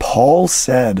Paul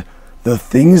said the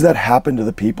things that happened to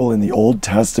the people in the Old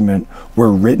Testament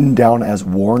were written down as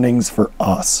warnings for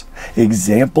us,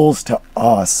 examples to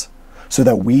us, so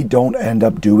that we don't end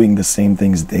up doing the same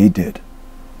things they did.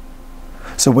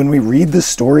 So when we read the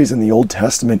stories in the Old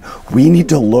Testament, we need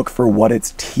to look for what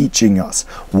it's teaching us,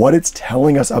 what it's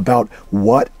telling us about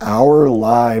what our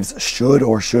lives should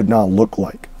or should not look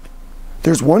like.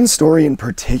 There's one story in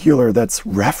particular that's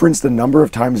referenced a number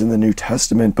of times in the New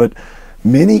Testament, but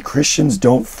many Christians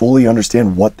don't fully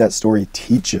understand what that story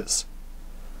teaches.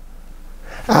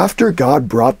 After God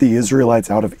brought the Israelites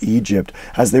out of Egypt,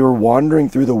 as they were wandering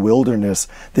through the wilderness,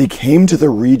 they came to the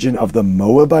region of the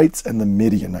Moabites and the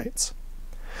Midianites.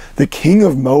 The king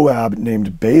of Moab,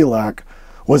 named Balak,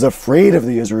 was afraid of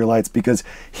the Israelites because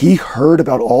he heard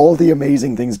about all the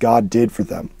amazing things God did for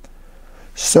them.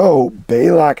 So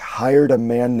Balak hired a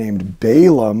man named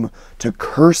Balaam to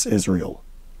curse Israel.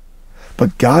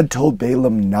 But God told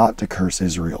Balaam not to curse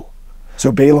Israel.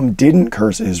 So Balaam didn't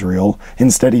curse Israel.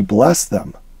 Instead, he blessed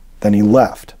them. Then he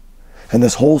left. And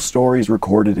this whole story is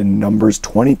recorded in Numbers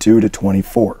 22 to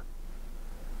 24.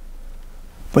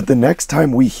 But the next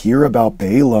time we hear about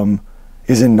Balaam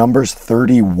is in Numbers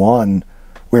 31,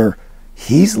 where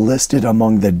he's listed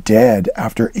among the dead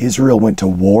after Israel went to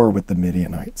war with the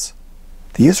Midianites.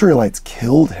 The Israelites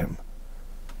killed him.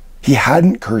 He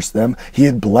hadn't cursed them, he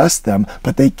had blessed them,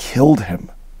 but they killed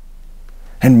him.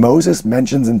 And Moses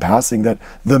mentions in passing that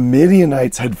the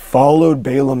Midianites had followed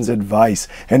Balaam's advice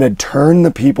and had turned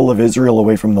the people of Israel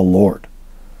away from the Lord.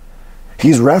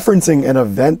 He's referencing an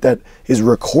event that is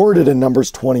recorded in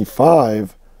Numbers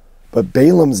 25, but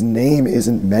Balaam's name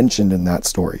isn't mentioned in that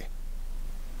story.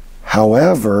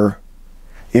 However,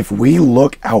 if we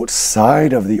look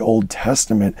outside of the Old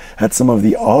Testament at some of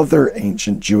the other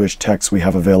ancient Jewish texts we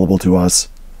have available to us,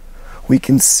 we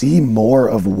can see more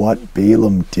of what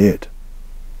Balaam did.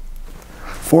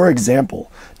 For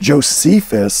example,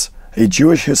 Josephus, a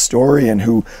Jewish historian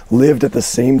who lived at the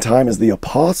same time as the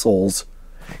apostles,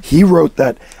 he wrote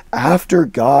that after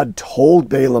God told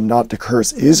Balaam not to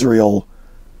curse Israel,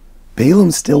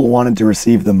 Balaam still wanted to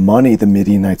receive the money the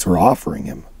Midianites were offering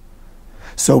him.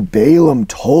 So Balaam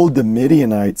told the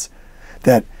Midianites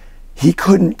that he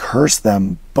couldn't curse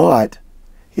them, but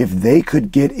if they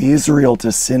could get Israel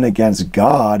to sin against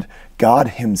God, God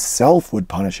himself would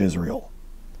punish Israel.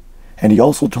 And he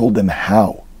also told them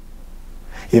how.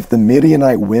 If the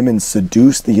Midianite women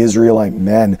seduced the Israelite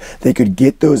men, they could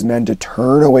get those men to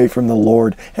turn away from the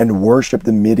Lord and worship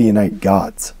the Midianite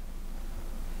gods.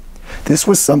 This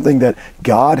was something that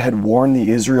God had warned the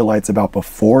Israelites about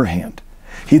beforehand.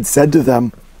 He'd said to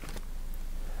them,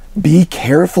 "Be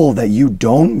careful that you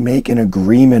don't make an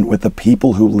agreement with the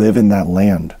people who live in that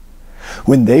land.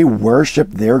 When they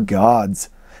worship their gods,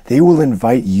 they will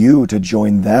invite you to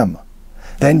join them.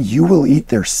 Then you will eat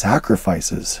their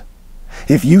sacrifices.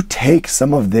 If you take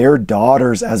some of their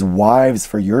daughters as wives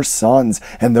for your sons,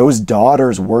 and those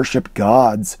daughters worship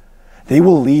gods, they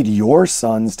will lead your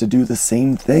sons to do the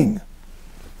same thing."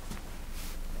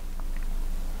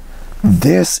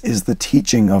 This is the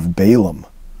teaching of Balaam.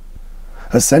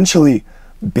 Essentially,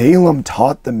 Balaam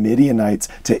taught the Midianites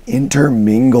to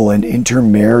intermingle and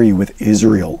intermarry with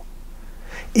Israel.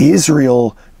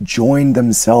 Israel joined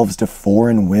themselves to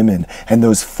foreign women, and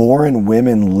those foreign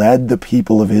women led the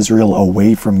people of Israel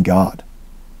away from God.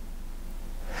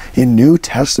 In New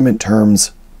Testament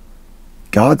terms,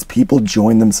 God's people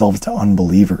joined themselves to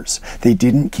unbelievers. They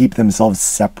didn't keep themselves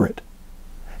separate,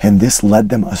 and this led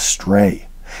them astray.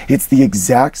 It's the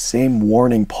exact same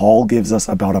warning Paul gives us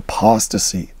about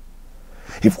apostasy.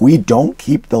 If we don't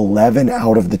keep the leaven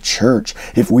out of the church,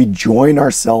 if we join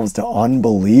ourselves to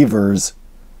unbelievers,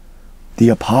 the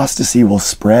apostasy will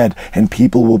spread and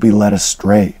people will be led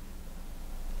astray.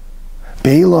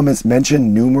 Balaam is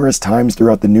mentioned numerous times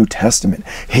throughout the New Testament.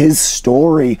 His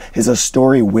story is a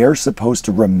story we're supposed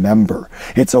to remember.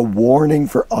 It's a warning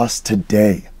for us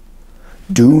today.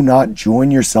 Do not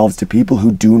join yourselves to people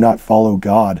who do not follow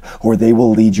God, or they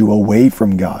will lead you away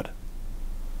from God.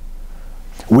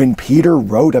 When Peter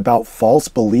wrote about false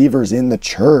believers in the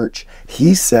church,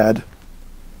 he said,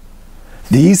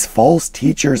 "These false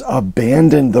teachers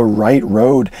abandoned the right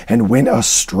road and went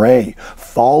astray,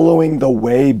 following the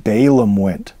way Balaam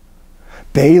went.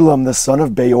 Balaam, the son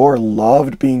of Beor,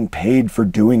 loved being paid for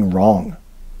doing wrong."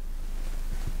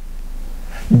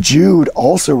 Jude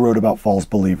also wrote about false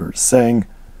believers, saying,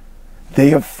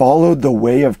 "They have followed the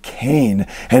way of Cain,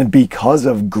 and because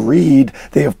of greed,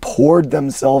 they have poured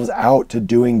themselves out to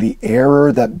doing the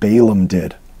error that Balaam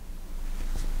did."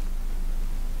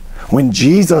 When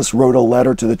Jesus wrote a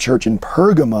letter to the church in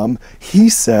Pergamum, he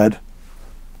said,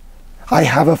 "I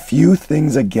have a few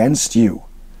things against you.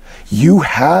 You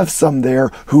have some there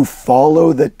who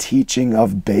follow the teaching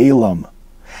of Balaam.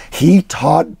 He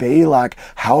taught Balak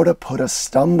how to put a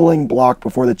stumbling block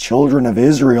before the children of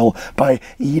Israel by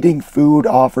eating food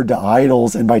offered to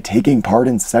idols and by taking part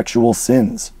in sexual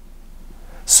sins.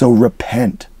 So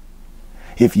repent.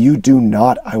 If you do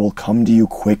not, I will come to you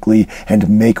quickly and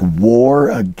make war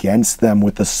against them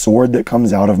with the sword that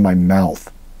comes out of my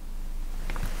mouth."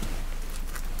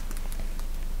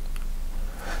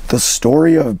 The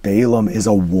story of Balaam is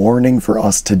a warning for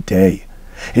us today.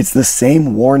 It's the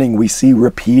same warning we see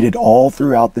repeated all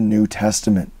throughout the New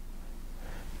Testament.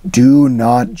 Do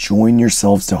not join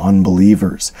yourselves to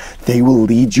unbelievers. They will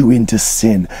lead you into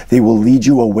sin. They will lead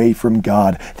you away from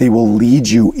God. They will lead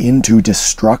you into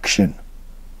destruction.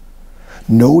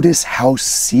 Notice how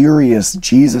serious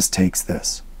Jesus takes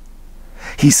this.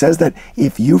 He says that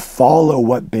if you follow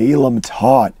what Balaam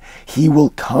taught, he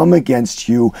will come against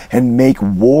you and make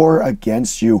war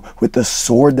against you with the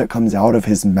sword that comes out of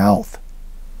his mouth.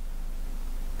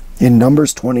 In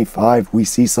Numbers 25, we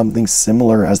see something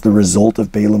similar as the result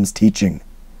of Balaam's teaching.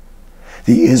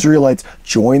 The Israelites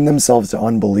joined themselves to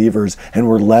unbelievers and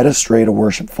were led astray to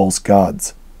worship false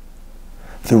gods.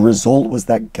 The result was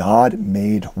that God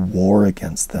made war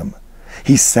against them.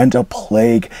 He sent a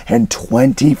plague and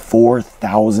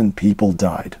 24,000 people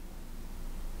died.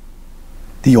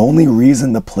 The only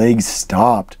reason the plague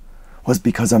stopped was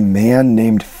because a man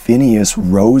named Phinehas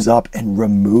rose up and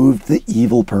removed the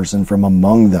evil person from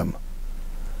among them.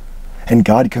 And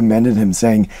God commended him,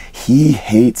 saying, "He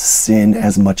hates sin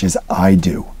as much as I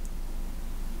do."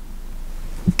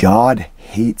 God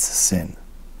hates sin.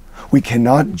 We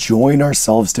cannot join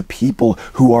ourselves to people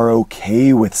who are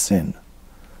okay with sin.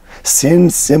 Sin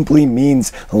simply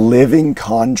means living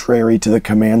contrary to the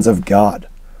commands of God.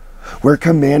 We're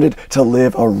commanded to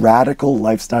live a radical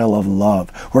lifestyle of love.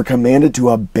 We're commanded to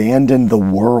abandon the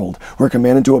world. We're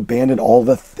commanded to abandon all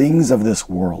the things of this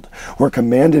world. We're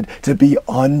commanded to be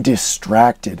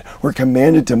undistracted. We're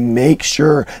commanded to make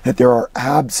sure that there are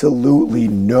absolutely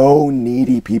no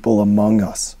needy people among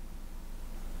us.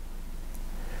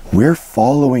 We're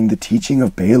following the teaching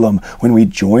of Balaam when we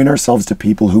join ourselves to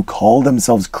people who call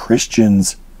themselves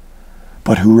Christians,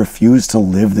 but who refuse to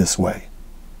live this way.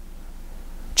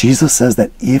 Jesus says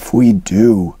that if we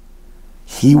do,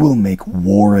 he will make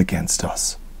war against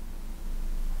us.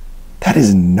 That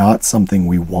is not something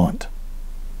we want.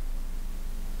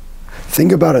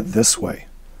 Think about it this way.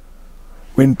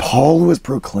 When Paul was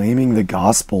proclaiming the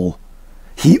gospel,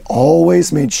 he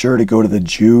always made sure to go to the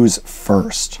Jews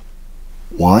first.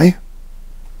 Why?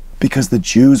 Because the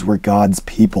Jews were God's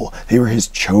people. They were his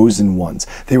chosen ones.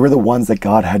 They were the ones that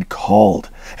God had called.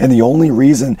 And the only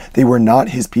reason they were not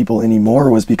his people anymore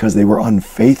was because they were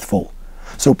unfaithful.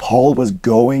 So Paul was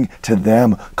going to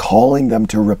them, calling them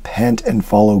to repent and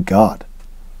follow God.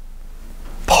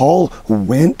 Paul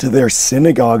went to their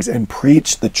synagogues and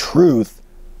preached the truth,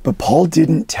 but Paul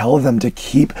didn't tell them to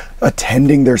keep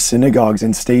attending their synagogues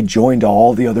and stay joined to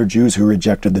all the other Jews who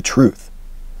rejected the truth.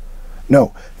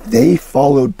 No, they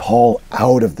followed Paul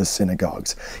out of the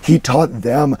synagogues. He taught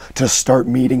them to start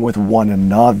meeting with one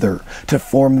another, to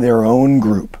form their own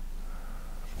group.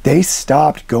 They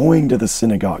stopped going to the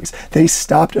synagogues. They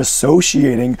stopped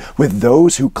associating with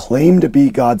those who claimed to be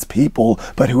God's people,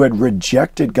 but who had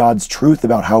rejected God's truth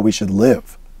about how we should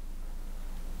live.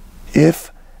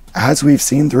 If, as we've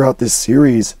seen throughout this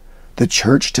series, the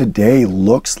church today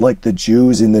looks like the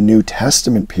Jews in the New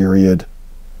Testament period,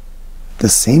 the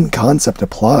same concept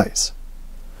applies.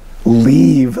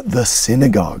 Leave the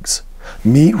synagogues.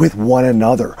 Meet with one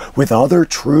another, with other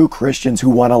true Christians who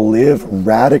want to live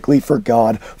radically for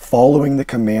God, following the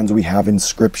commands we have in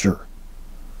Scripture.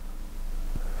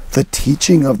 The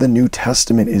teaching of the New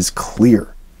Testament is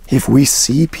clear. If we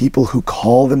see people who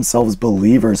call themselves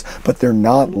believers, but they're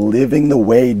not living the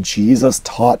way Jesus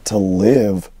taught to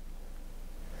live,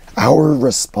 our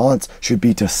response should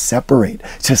be to separate,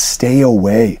 to stay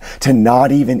away, to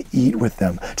not even eat with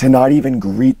them, to not even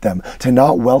greet them, to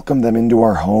not welcome them into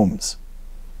our homes.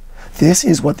 This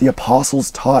is what the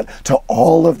apostles taught to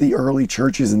all of the early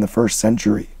churches in the first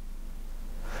century.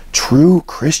 True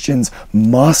Christians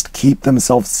must keep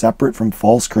themselves separate from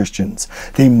false Christians.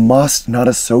 They must not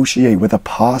associate with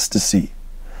apostasy.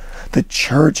 The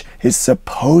church is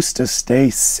supposed to stay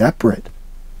separate.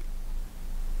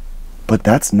 But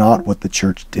that's not what the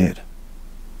church did.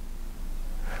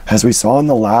 As we saw in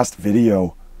the last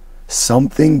video,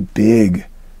 something big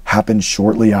happened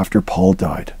shortly after Paul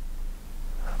died.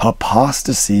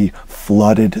 Apostasy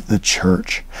flooded the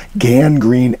church.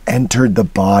 Gangrene entered the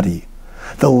body.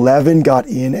 The leaven got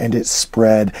in and it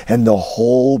spread, and the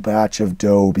whole batch of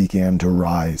dough began to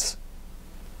rise.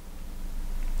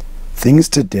 Things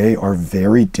today are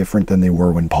very different than they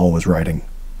were when Paul was writing.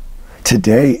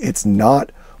 Today, it's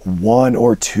not one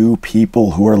or two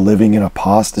people who are living in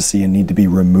apostasy and need to be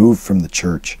removed from the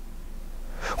church.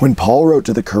 When Paul wrote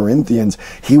to the Corinthians,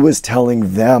 he was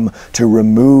telling them to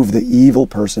remove the evil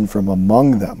person from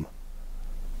among them.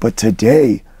 But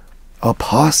today,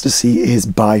 apostasy is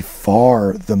by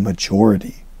far the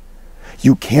majority.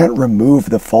 You can't remove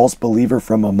the false believer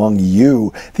from among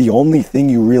you. The only thing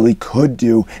you really could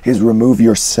do is remove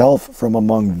yourself from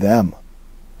among them.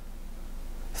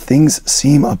 Things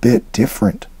seem a bit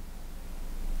different,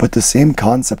 but the same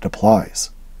concept applies.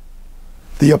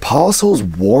 The apostles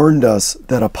warned us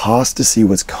that apostasy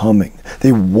was coming.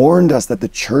 They warned us that the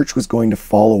church was going to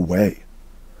fall away.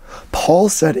 Paul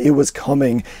said it was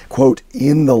coming, quote,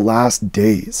 in the last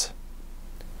days.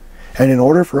 And in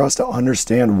order for us to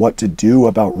understand what to do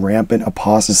about rampant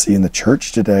apostasy in the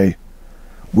church today,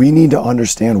 we need to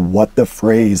understand what the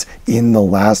phrase "in the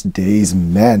last days"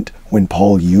 meant when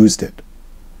Paul used it.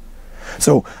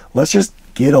 So let's just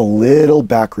get a little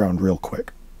background real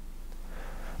quick.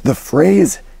 The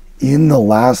phrase "in the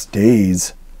last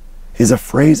days" is a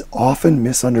phrase often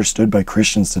misunderstood by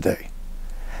Christians today.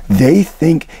 They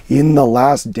think "in the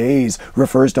last days"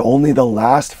 refers to only the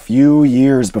last few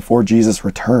years before Jesus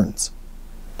returns.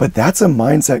 But that's a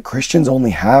mindset Christians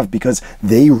only have because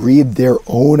they read their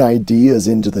own ideas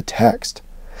into the text.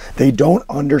 They don't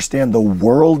understand the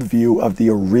worldview of the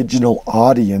original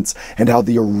audience and how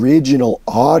the original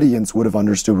audience would have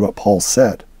understood what Paul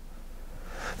said.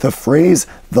 The phrase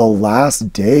 "the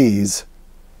last days"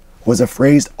 was a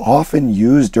phrase often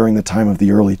used during the time of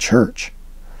the early church.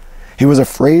 It was a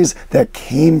phrase that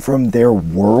came from their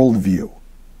worldview.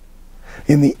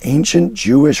 In the ancient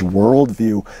Jewish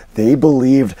worldview, they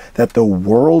believed that the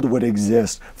world would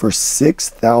exist for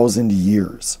 6,000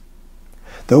 years.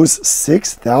 Those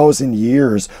 6,000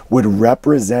 years would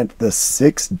represent the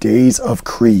 6 days of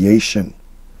creation.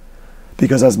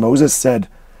 Because as Moses said,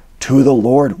 to the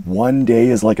Lord, 1 day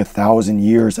is like 1,000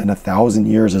 years, and 1,000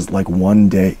 years is like 1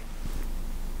 day.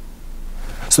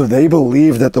 So they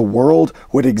believed that the world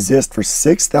would exist for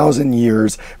 6,000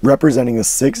 years, representing the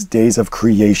 6 days of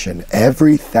creation.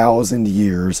 Every 1,000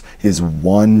 years is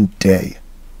 1 day.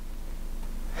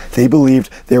 They believed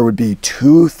there would be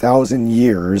 2,000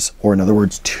 years, or in other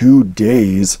words, 2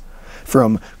 days,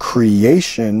 from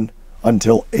creation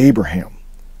until Abraham,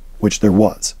 which there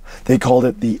was. They called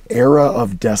it the era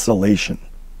of desolation.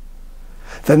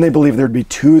 Then they believed there'd be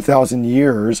 2,000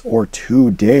 years, or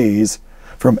 2 days,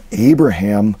 from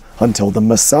Abraham until the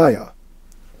Messiah,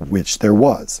 which there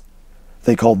was.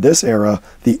 They called this era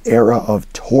the era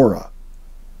of Torah.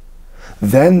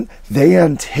 Then they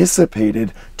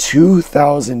anticipated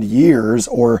 2,000 years,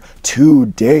 or 2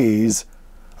 days,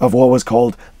 of what was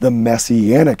called the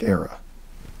Messianic era.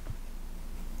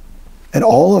 And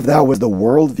all of that was the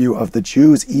worldview of the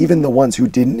Jews, even the ones who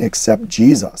didn't accept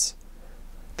Jesus.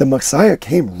 The Messiah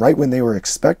came right when they were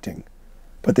expecting,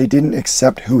 but they didn't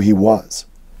accept who he was.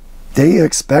 They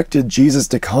expected Jesus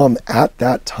to come at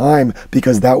that time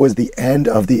because that was the end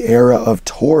of the era of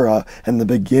Torah and the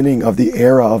beginning of the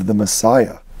era of the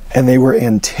Messiah. And they were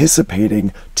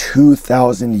anticipating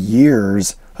 2,000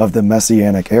 years of the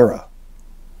Messianic era.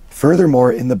 Furthermore,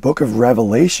 in the book of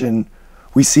Revelation,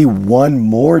 we see one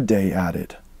more day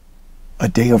added, a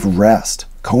day of rest,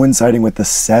 coinciding with the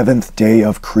 7th day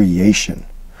of creation.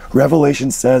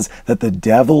 Revelation says that the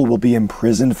devil will be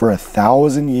imprisoned for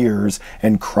 1,000 years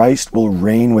and Christ will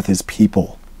reign with his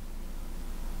people.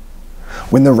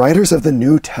 When the writers of the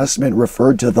New Testament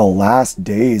referred to the last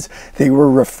days, they were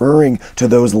referring to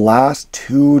those last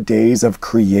 2 days of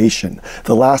creation,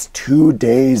 the last 2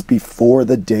 days before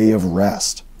the day of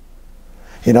rest.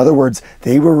 In other words,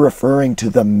 they were referring to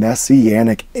the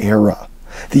Messianic era,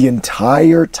 the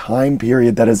entire time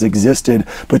period that has existed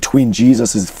between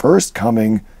Jesus' first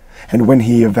coming and when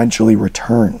he eventually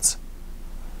returns.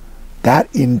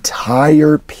 That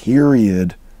entire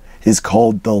period is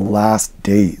called the last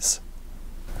days.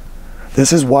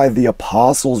 This is why the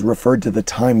apostles referred to the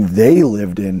time they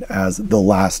lived in as the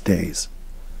last days.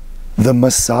 The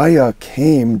Messiah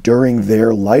came during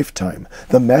their lifetime.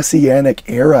 The Messianic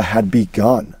era had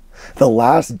begun. The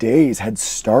last days had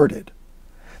started.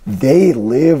 They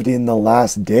lived in the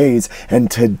last days, and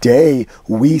today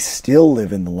we still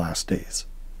live in the last days.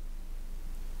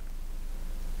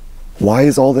 Why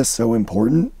is all this so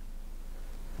important?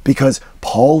 Because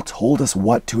Paul told us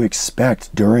what to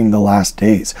expect during the last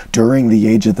days, during the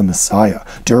age of the Messiah,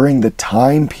 during the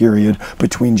time period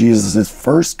between Jesus'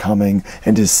 first coming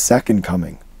and his second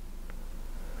coming.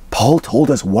 Paul told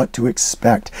us what to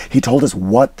expect. He told us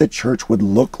what the church would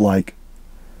look like,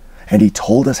 and he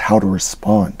told us how to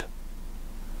respond.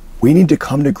 We need to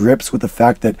come to grips with the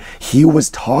fact that he was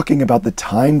talking about the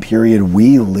time period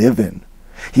we live in.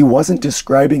 He wasn't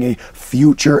describing a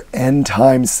future end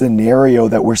time scenario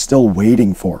that we're still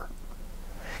waiting for.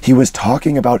 He was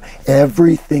talking about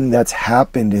everything that's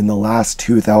happened in the last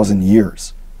 2,000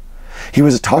 years. He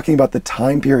was talking about the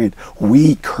time period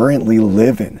we currently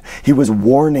live in. He was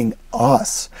warning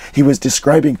us. He was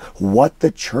describing what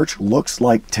the church looks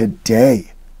like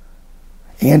today.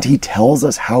 And he tells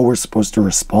us how we're supposed to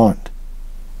respond.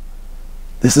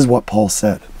 This is what Paul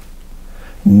said.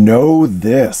 Know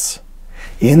this.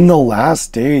 In the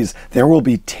last days, there will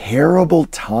be terrible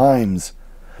times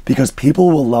because people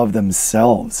will love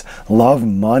themselves, love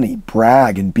money,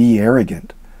 brag, and be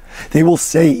arrogant. They will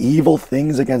say evil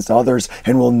things against others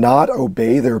and will not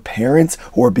obey their parents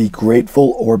or be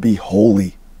grateful or be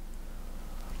holy.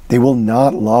 They will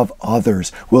not love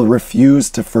others, will refuse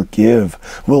to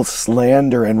forgive, will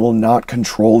slander, and will not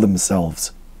control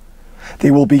themselves.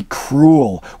 They will be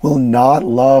cruel, will not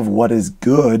love what is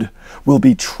good, will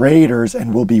be traitors,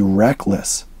 and will be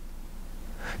reckless.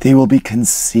 They will be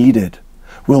conceited,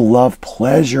 will love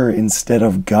pleasure instead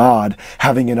of God,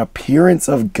 having an appearance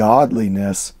of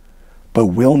godliness, but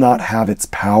will not have its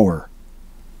power.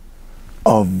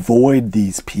 Avoid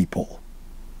these people.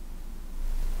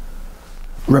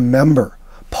 Remember,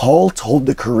 Paul told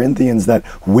the Corinthians that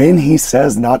when he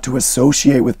says not to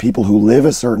associate with people who live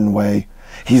a certain way,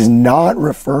 he's not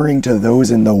referring to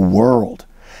those in the world.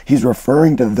 He's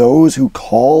referring to those who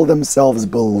call themselves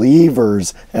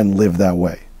believers and live that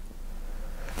way.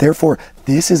 Therefore,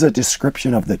 this is a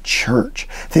description of the church.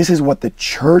 This is what the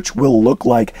church will look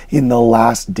like in the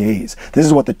last days. This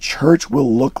is what the church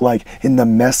will look like in the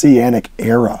Messianic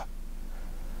era.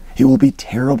 It will be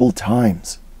terrible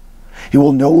times. It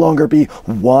will no longer be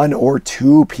one or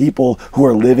two people who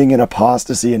are living in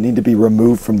apostasy and need to be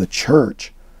removed from the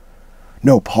church.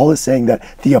 No, Paul is saying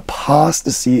that the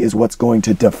apostasy is what's going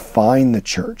to define the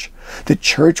church. The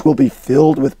church will be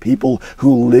filled with people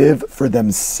who live for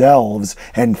themselves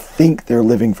and think they're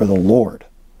living for the Lord.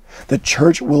 The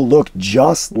church will look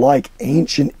just like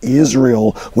ancient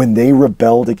Israel when they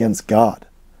rebelled against God.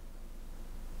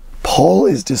 Paul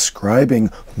is describing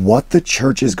what the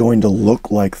church is going to look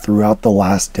like throughout the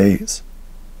last days.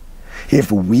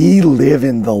 If we live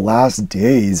in the last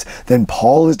days, then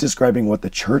Paul is describing what the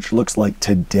church looks like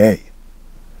today.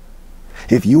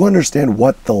 If you understand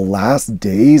what the last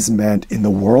days meant in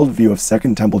the worldview of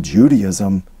Second Temple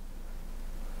Judaism,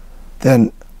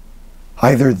 then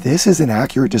either this is an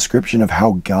accurate description of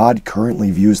how God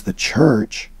currently views the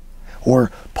church,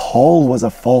 or Paul was a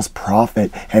false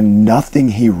prophet and nothing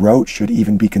he wrote should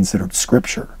even be considered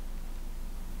scripture.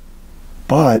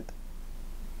 But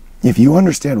if you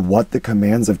understand what the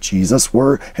commands of Jesus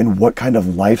were and what kind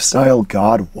of lifestyle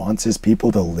God wants his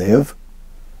people to live,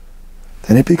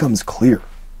 then it becomes clear.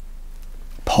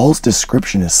 Paul's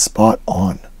description is spot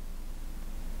on.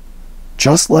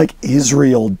 Just like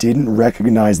Israel didn't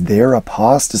recognize their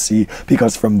apostasy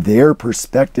because from their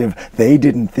perspective they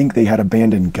didn't think they had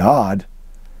abandoned God,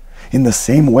 in the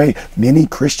same way, many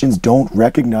Christians don't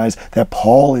recognize that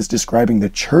Paul is describing the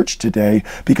church today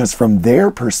because from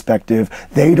their perspective,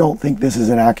 they don't think this is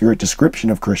an accurate description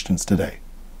of Christians today.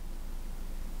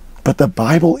 But the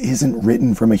Bible isn't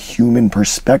written from a human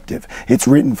perspective. It's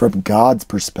written from God's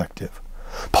perspective.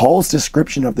 Paul's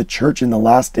description of the church in the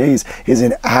last days is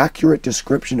an accurate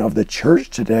description of the church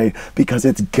today because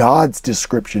it's God's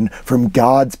description from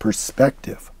God's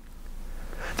perspective.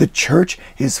 The church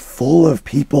is full of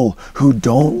people who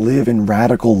don't live in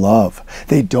radical love.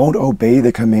 They don't obey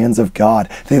the commands of God.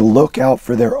 They look out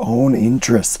for their own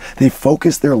interests. They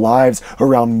focus their lives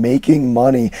around making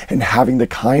money and having the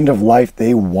kind of life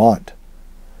they want.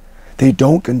 They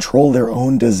don't control their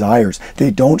own desires.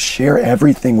 They don't share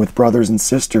everything with brothers and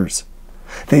sisters.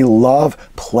 They love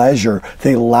pleasure.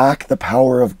 They lack the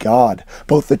power of God,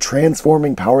 both the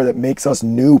transforming power that makes us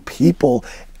new people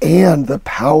and the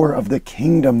power of the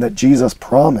kingdom that Jesus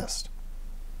promised.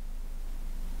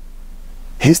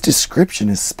 His description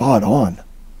is spot on.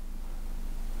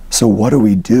 So what do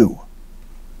we do?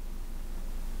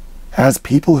 As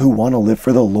people who want to live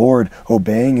for the Lord,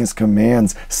 obeying His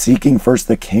commands, seeking first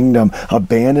the kingdom,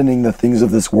 abandoning the things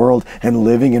of this world, and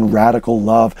living in radical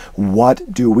love,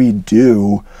 what do we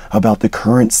do about the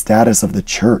current status of the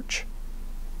church?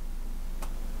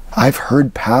 I've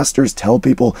heard pastors tell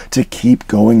people to keep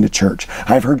going to church.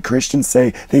 I've heard Christians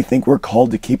say they think we're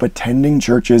called to keep attending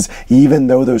churches even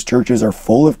though those churches are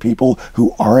full of people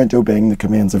who aren't obeying the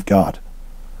commands of God.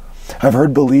 I've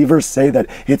heard believers say that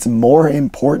it's more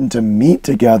important to meet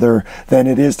together than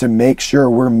it is to make sure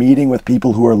we're meeting with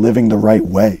people who are living the right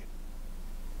way.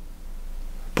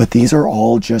 But these are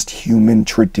all just human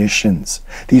traditions.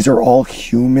 These are all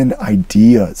human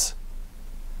ideas.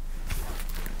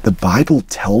 The Bible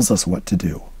tells us what to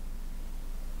do.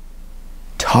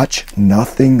 Touch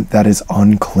nothing that is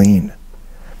unclean.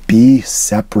 Be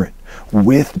separate.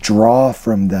 Withdraw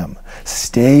from them.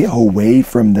 Stay away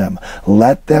from them.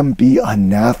 Let them be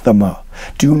anathema.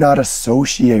 Do not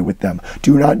associate with them.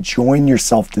 Do not join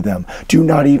yourself to them. Do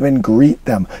not even greet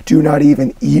them. Do not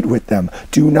even eat with them.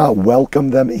 Do not welcome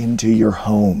them into your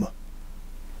home.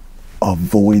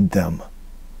 Avoid them.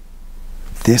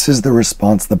 This is the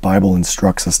response the Bible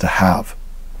instructs us to have.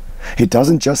 It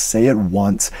doesn't just say it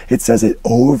once, it says it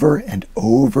over and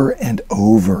over and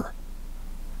over.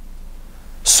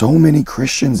 So many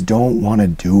Christians don't want to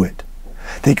do it.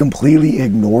 They completely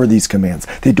ignore these commands.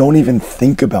 They don't even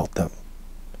think about them.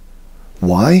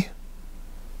 Why?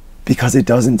 Because it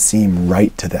doesn't seem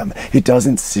right to them. It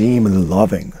doesn't seem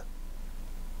loving.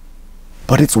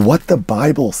 But it's what the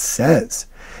Bible says.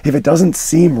 If it doesn't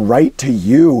seem right to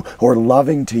you or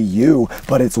loving to you,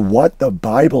 but it's what the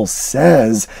Bible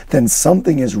says, then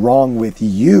something is wrong with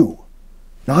you,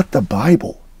 not the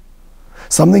Bible.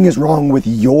 Something is wrong with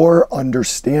your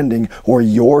understanding or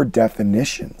your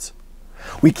definitions.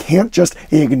 We can't just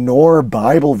ignore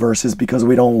Bible verses because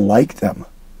we don't like them.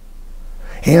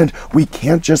 And we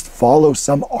can't just follow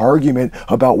some argument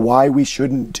about why we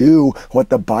shouldn't do what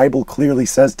the Bible clearly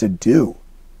says to do.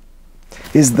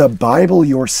 Is the Bible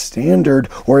your standard,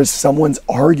 or is someone's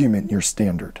argument your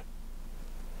standard?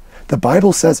 The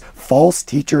Bible says false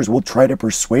teachers will try to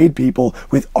persuade people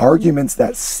with arguments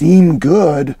that seem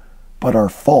good, but are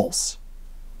false.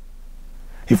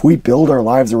 If we build our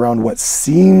lives around what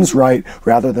seems right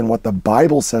rather than what the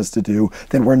Bible says to do,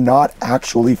 then we're not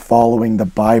actually following the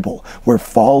Bible. We're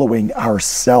following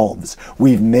ourselves.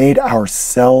 We've made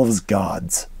ourselves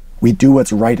gods. We do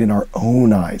what's right in our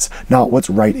own eyes, not what's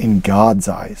right in God's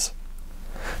eyes.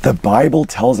 The Bible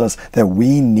tells us that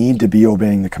we need to be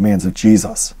obeying the commands of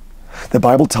Jesus. The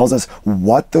Bible tells us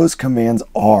what those commands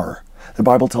are. The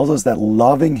Bible tells us that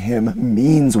loving Him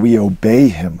means we obey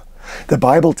Him. The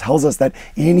Bible tells us that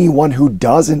anyone who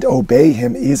doesn't obey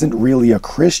Him isn't really a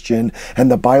Christian,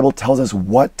 and the Bible tells us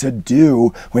what to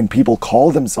do when people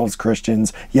call themselves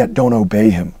Christians yet don't obey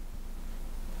Him.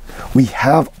 We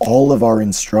have all of our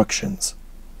instructions.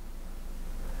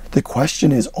 The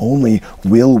question is only,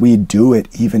 will we do it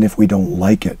even if we don't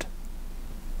like it?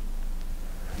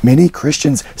 Many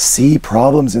Christians see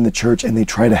problems in the church and they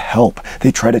try to help.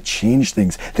 They try to change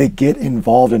things. They get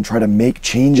involved and try to make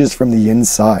changes from the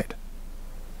inside.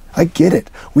 I get it.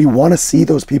 We want to see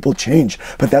those people change,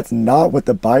 but that's not what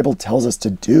the Bible tells us to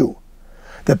do.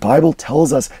 The Bible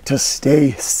tells us to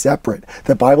stay separate.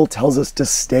 The Bible tells us to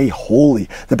stay holy.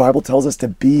 The Bible tells us to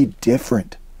be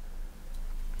different.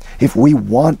 If we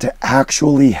want to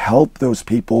actually help those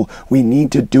people, we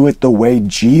need to do it the way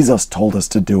Jesus told us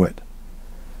to do it.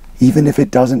 Even if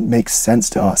it doesn't make sense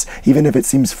to us, even if it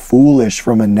seems foolish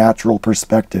from a natural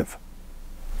perspective.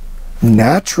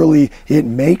 Naturally, it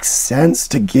makes sense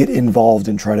to get involved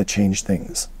and try to change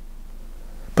things.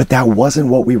 But that wasn't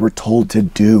what we were told to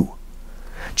do.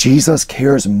 Jesus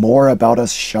cares more about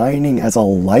us shining as a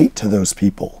light to those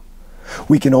people.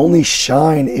 We can only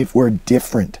shine if we're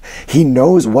different. He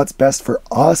knows what's best for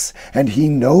us, and He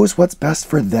knows what's best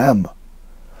for them.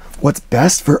 What's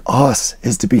best for us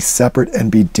is to be separate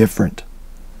and be different.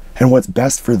 And what's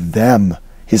best for them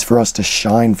is for us to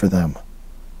shine for them.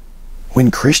 When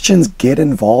Christians get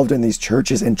involved in these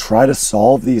churches and try to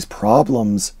solve these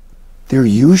problems, they're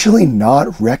usually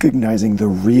not recognizing the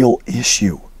real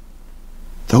issue.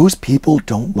 Those people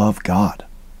don't love God.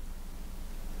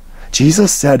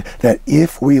 Jesus said that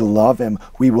if we love Him,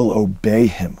 we will obey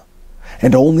Him.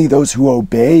 And only those who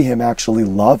obey Him actually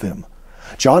love Him.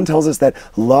 John tells us that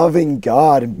loving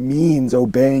God means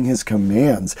obeying his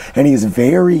commands, and he's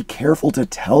very careful to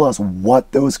tell us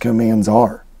what those commands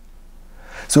are.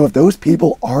 So if those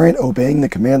people aren't obeying the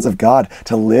commands of God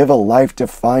to live a life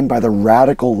defined by the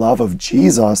radical love of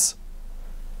Jesus,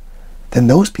 then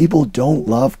those people don't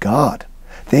love God.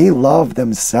 They love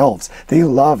themselves. They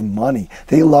love money.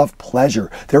 They love pleasure.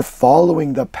 They're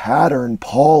following the pattern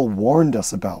Paul warned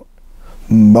us about.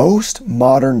 Most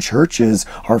modern churches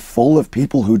are full of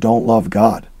people who don't love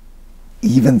God,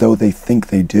 even though they think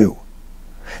they do.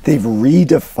 They've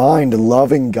redefined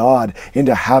loving God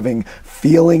into having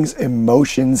feelings,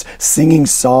 emotions, singing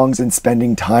songs, and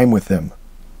spending time with him.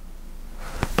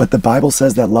 But the Bible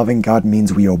says that loving God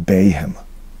means we obey him.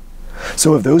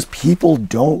 So if those people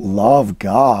don't love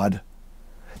God,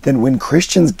 then when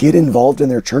Christians get involved in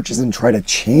their churches and try to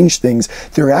change things,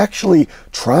 they're actually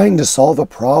trying to solve a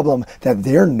problem that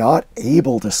they're not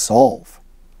able to solve.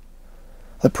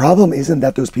 The problem isn't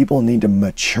that those people need to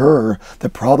mature. The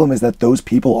problem is that those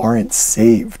people aren't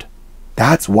saved.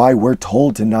 That's why we're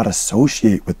told to not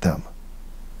associate with them.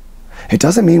 It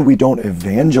doesn't mean we don't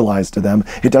evangelize to them.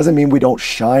 It doesn't mean we don't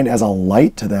shine as a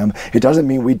light to them. It doesn't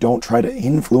mean we don't try to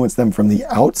influence them from the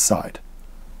outside.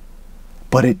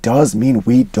 But it does mean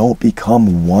we don't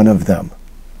become one of them.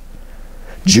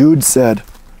 Jude said,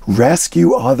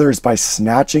 "Rescue others by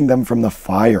snatching them from the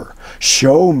fire.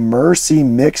 Show mercy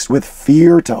mixed with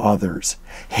fear to others,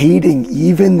 hating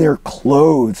even their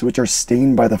clothes which are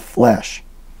stained by the flesh."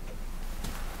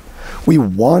 We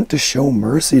want to show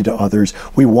mercy to others.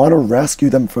 We want to rescue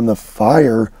them from the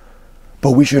fire,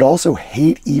 but we should also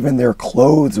hate even their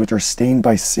clothes which are stained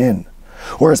by sin.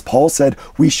 Or as Paul said,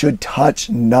 we should touch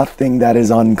nothing that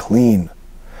is unclean.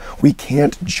 We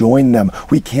can't join them.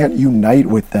 We can't unite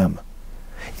with them.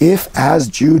 If, as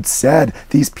Jude said,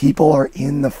 these people are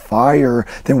in the fire,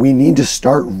 then we need to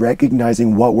start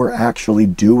recognizing what we're actually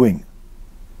doing.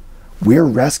 We're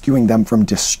rescuing them from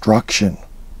destruction.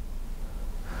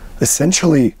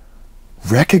 Essentially,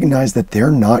 recognize that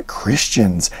they're not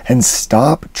Christians and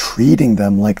stop treating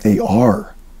them like they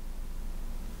are.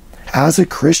 As a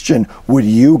Christian, would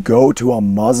you go to a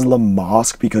Muslim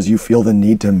mosque because you feel the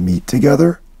need to meet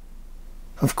together?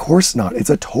 Of course not.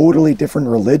 It's a totally different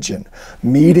religion.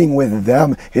 Meeting with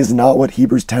them is not what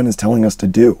Hebrews 10 is telling us to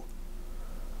do.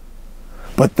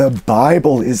 But the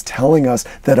Bible is telling us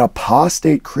that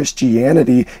apostate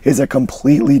Christianity is a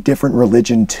completely different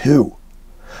religion too.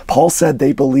 Paul said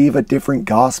they believe a different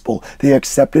gospel, they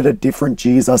accepted a different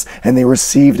Jesus, and they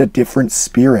received a different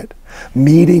spirit.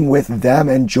 Meeting with them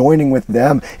and joining with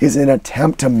them is an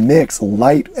attempt to mix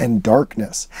light and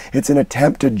darkness. It's an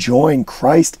attempt to join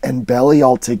Christ and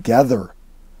Belial together.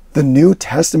 The New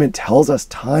Testament tells us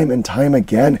time and time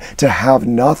again to have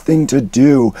nothing to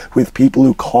do with people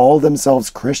who call themselves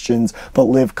Christians but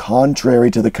live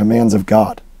contrary to the commands of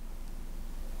God.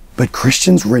 But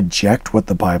Christians reject what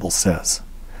the Bible says.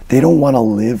 They don't want to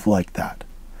live like that.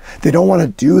 They don't want to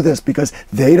do this because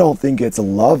they don't think it's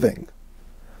loving.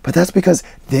 But that's because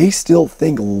they still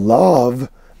think love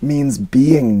means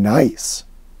being nice.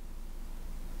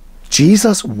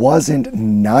 Jesus wasn't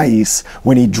nice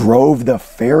when he drove the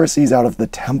Pharisees out of the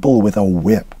temple with a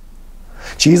whip.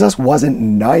 Jesus wasn't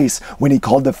nice when he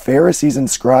called the Pharisees and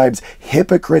scribes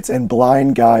hypocrites and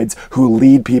blind guides who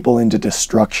lead people into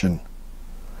destruction.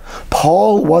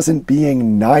 Paul wasn't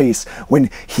being nice when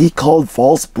he called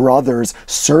false brothers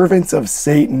servants of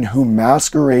Satan who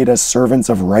masquerade as servants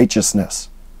of righteousness.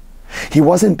 He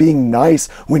wasn't being nice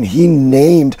when he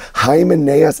named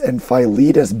Hymenaeus and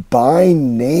Philetus by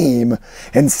name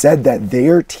and said that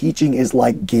their teaching is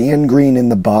like gangrene in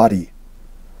the body.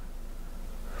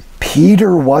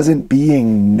 Peter wasn't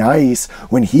being nice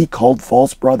when he called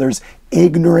false brothers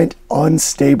ignorant,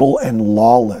 unstable, and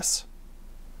lawless.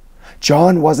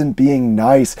 John wasn't being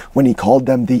nice when he called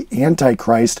them the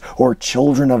Antichrist or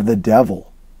children of the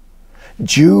devil.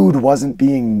 Jude wasn't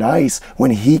being nice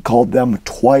when he called them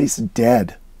twice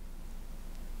dead.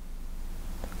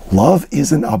 Love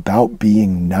isn't about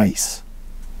being nice.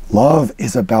 Love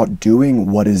is about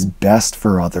doing what is best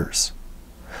for others.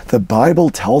 The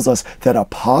Bible tells us that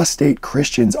apostate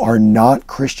Christians are not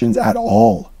Christians at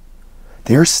all.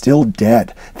 They're still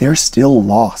dead. They're still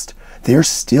lost. They're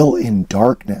still in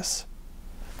darkness.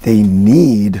 They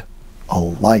need a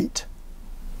light.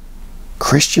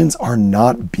 Christians are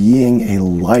not being a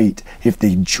light if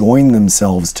they join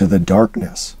themselves to the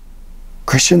darkness.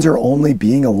 Christians are only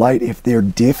being a light if they're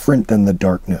different than the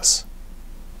darkness.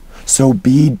 So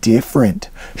be different.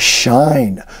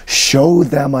 Shine. Show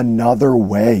them another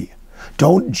way.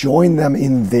 Don't join them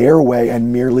in their way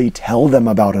and merely tell them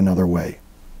about another way.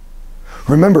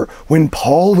 Remember, when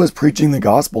Paul was preaching the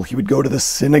gospel, he would go to the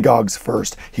synagogues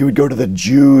first. He would go to the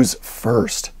Jews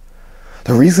first.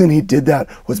 The reason he did that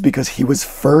was because he was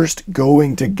first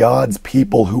going to God's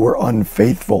people who were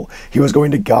unfaithful. He was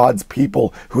going to God's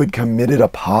people who had committed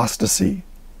apostasy.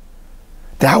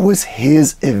 That was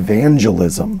his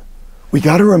evangelism. We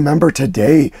got to remember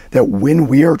today that when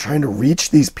we are trying to reach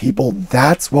these people,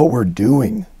 that's what we're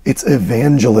doing. It's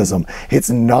evangelism. It's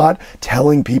not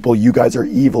telling people you guys are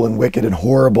evil and wicked and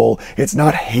horrible. It's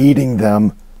not hating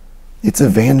them. It's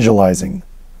evangelizing.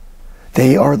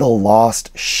 They are the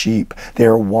lost sheep. They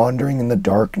are wandering in the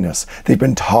darkness. They've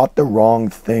been taught the wrong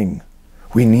thing.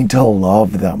 We need to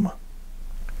love them.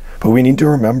 But we need to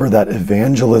remember that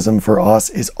evangelism for us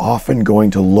is often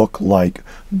going to look like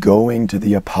going to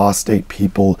the apostate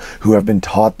people who have been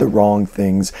taught the wrong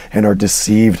things and are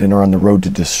deceived and are on the road to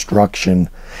destruction,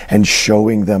 and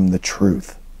showing them the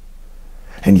truth.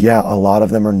 And yeah, a lot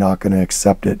of them are not going to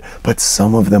accept it, but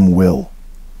some of them will.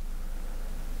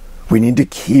 We need to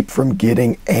keep from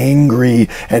getting angry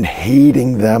and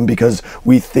hating them because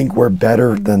we think we're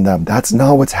better than them. That's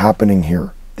not what's happening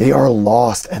here. They are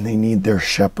lost and they need their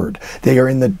shepherd. They are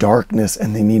in the darkness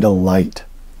and they need a light.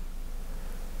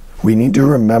 We need to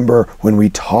remember when we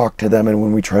talk to them and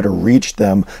when we try to reach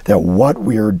them that what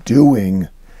we are doing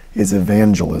is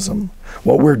evangelism.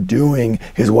 What we're doing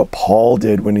is what Paul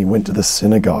did when he went to the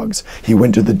synagogues. He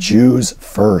went to the Jews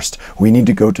first. We need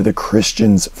to go to the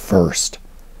Christians first.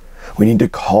 We need to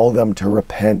call them to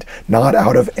repent, not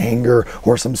out of anger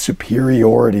or some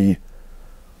superiority,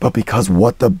 but because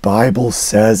what the Bible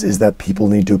says is that people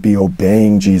need to be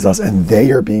obeying Jesus, and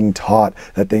they are being taught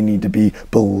that they need to be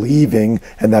believing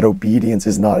and that obedience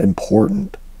is not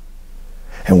important.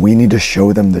 And we need to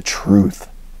show them the truth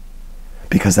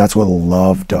because that's what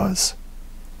love does.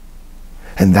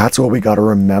 And that's what we got to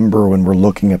remember when we're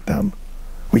looking at them.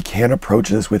 We can't approach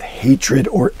this with hatred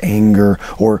or anger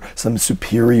or some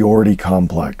superiority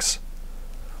complex.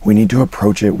 We need to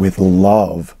approach it with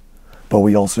love, but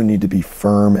we also need to be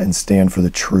firm and stand for the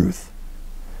truth.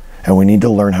 And we need to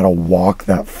learn how to walk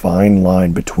that fine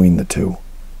line between the two.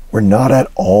 We're not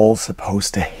at all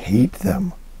supposed to hate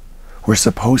them. We're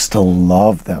supposed to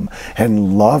love them.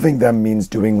 And loving them means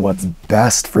doing what's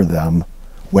best for them,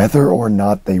 whether or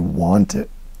not they want it.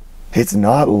 It's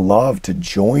not love to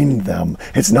join them.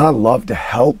 It's not love to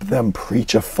help them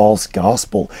preach a false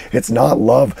gospel. It's not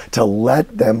love to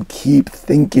let them keep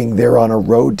thinking they're on a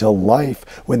road to life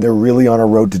when they're really on a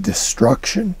road to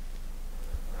destruction.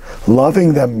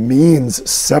 Loving them means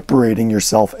separating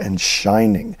yourself and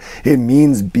shining. It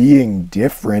means being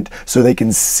different so they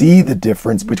can see the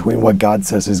difference between what God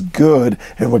says is good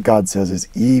and what God says is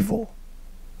evil.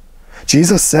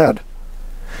 Jesus said,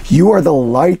 "You are the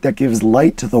light that gives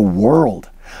light to the world.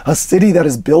 A city that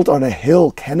is built on a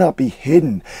hill cannot be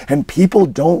hidden, and people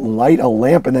don't light a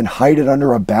lamp and then hide it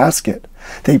under a basket.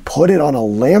 They put it on a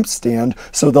lampstand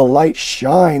so the light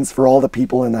shines for all the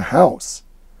people in the house.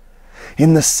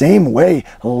 In the same way,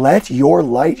 let your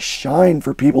light shine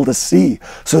for people to see,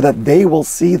 so that they will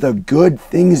see the good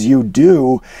things you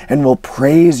do and will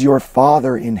praise your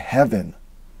Father in heaven."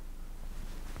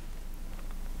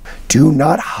 Do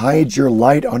not hide your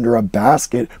light under a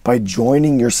basket by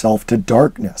joining yourself to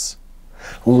darkness.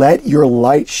 Let your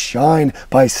light shine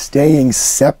by staying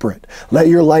separate. Let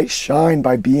your light shine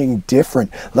by being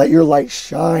different. Let your light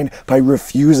shine by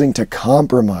refusing to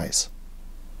compromise.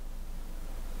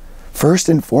 First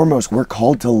and foremost, we're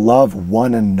called to love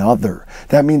one another.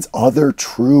 That means other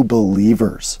true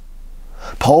believers.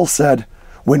 Paul said,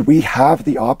 when we have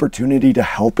the opportunity to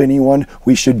help anyone,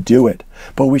 we should do it.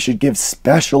 But we should give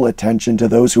special attention to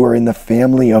those who are in the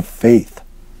family of faith.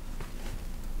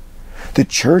 The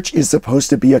church is supposed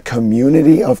to be a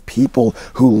community of people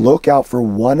who look out for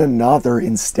one another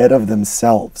instead of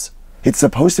themselves. It's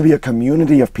supposed to be a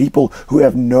community of people who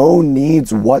have no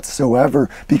needs whatsoever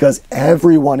because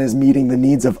everyone is meeting the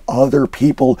needs of other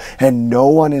people and no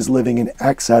one is living in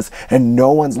excess and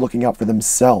no one's looking out for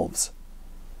themselves.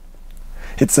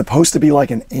 It's supposed to be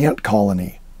like an ant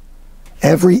colony.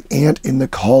 Every ant in the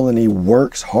colony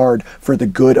works hard for the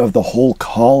good of the whole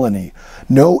colony.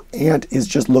 No ant is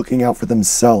just looking out for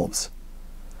themselves.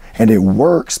 And it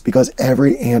works because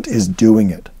every ant is doing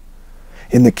it.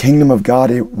 In the kingdom of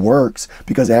God, it works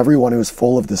because everyone who is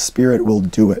full of the Spirit will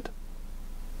do it.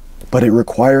 But it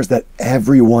requires that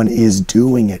everyone is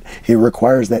doing it. It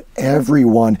requires that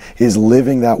everyone is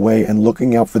living that way and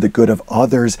looking out for the good of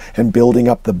others and building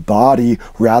up the body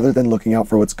rather than looking out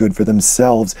for what's good for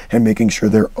themselves and making sure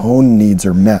their own needs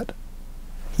are met.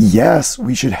 Yes,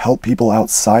 we should help people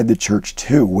outside the church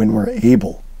too when we're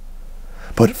able.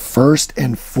 But first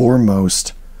and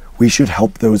foremost, we should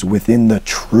help those within the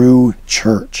true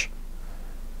church.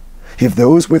 If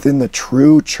those within the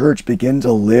true church begin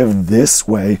to live this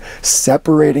way,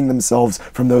 separating themselves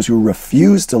from those who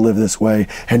refuse to live this way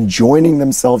and joining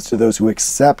themselves to those who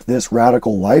accept this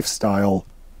radical lifestyle,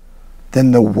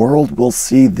 then the world will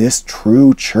see this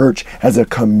true church as a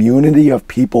community of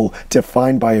people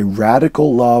defined by a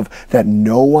radical love that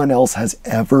no one else has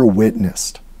ever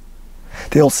witnessed.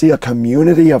 They'll see a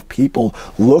community of people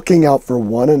looking out for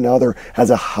one another as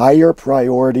a higher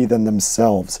priority than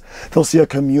themselves. They'll see a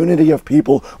community of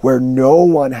people where no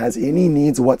one has any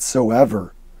needs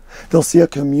whatsoever. They'll see a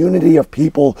community of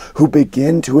people who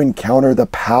begin to encounter the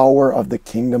power of the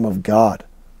kingdom of God.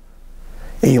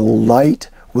 A light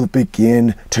will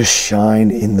begin to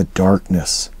shine in the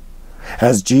darkness.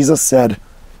 As Jesus said,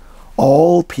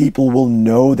 all people will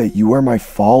know that you are my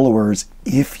followers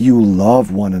if you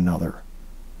love one another.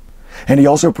 And he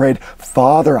also prayed,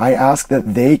 Father, I ask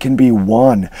that they can be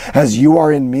one. As you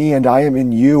are in me and I am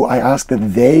in you, I ask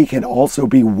that they can also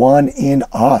be one in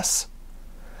us.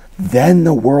 Then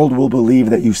the world will believe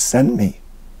that you sent me.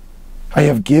 I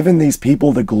have given these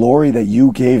people the glory that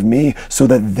you gave me so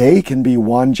that they can be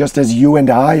one just as you and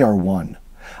I are one.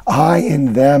 I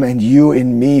in them and you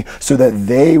in me so that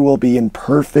they will be in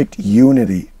perfect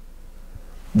unity.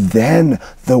 Then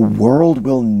the world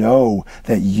will know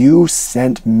that you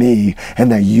sent me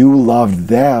and that you loved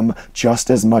them just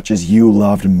as much as you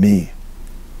loved me.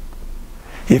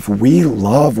 If we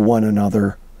love one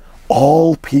another,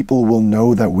 all people will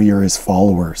know that we are his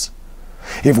followers.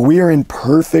 If we are in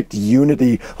perfect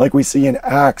unity, like we see in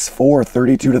Acts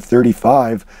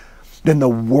 4:32-35, then the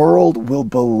world will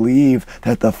believe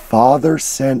that the Father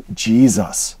sent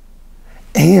Jesus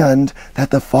and that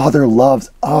the Father loves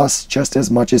us just as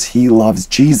much as he loves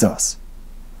Jesus.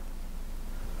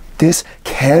 This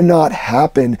cannot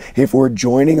happen if we're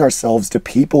joining ourselves to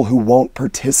people who won't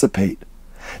participate.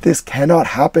 This cannot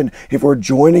happen if we're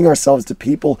joining ourselves to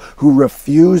people who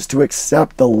refuse to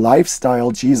accept the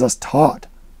lifestyle Jesus taught.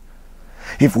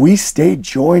 If we stay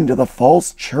joined to the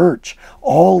false church,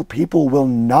 all people will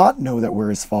not know that we're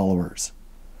his followers,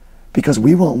 because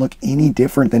we won't look any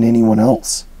different than anyone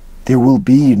else. There will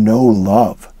be no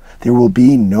love. There will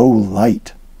be no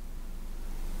light.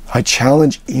 I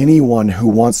challenge anyone who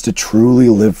wants to truly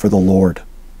live for the Lord.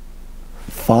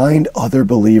 Find other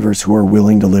believers who are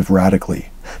willing to live radically.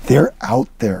 They're out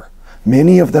there.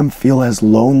 Many of them feel as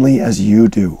lonely as you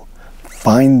do.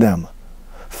 Find them.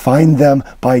 Find them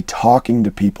by talking to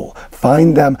people.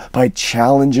 Find them by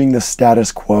challenging the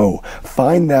status quo.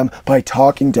 Find them by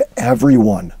talking to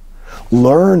everyone.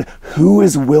 Learn who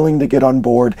is willing to get on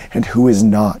board and who is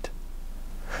not.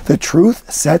 The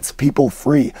truth sets people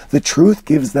free. The truth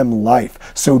gives them life.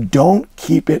 So don't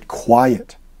keep it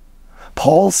quiet.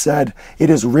 Paul said, "It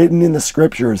is written in the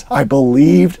scriptures, I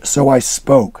believed, so I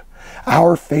spoke."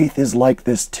 Our faith is like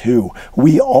this too.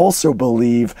 We also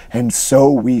believe, and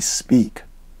so we speak.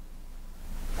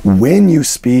 When you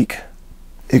speak,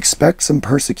 expect some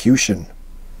persecution.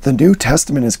 The New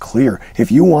Testament is clear.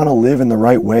 If you want to live in the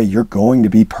right way, you're going to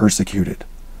be persecuted.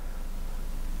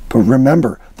 But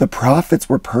remember, the prophets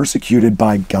were persecuted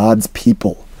by God's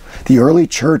people. The early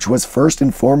church was first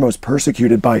and foremost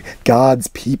persecuted by God's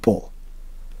people.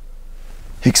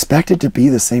 Expect it to be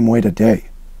the same way today.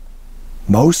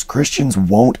 Most Christians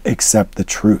won't accept the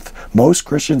truth. Most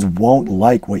Christians won't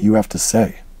like what you have to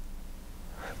say.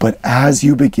 But as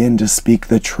you begin to speak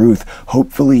the truth,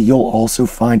 hopefully you'll also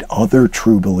find other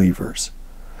true believers.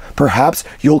 Perhaps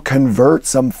you'll convert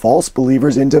some false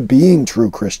believers into being true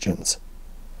Christians.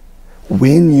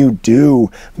 When you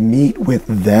do, meet with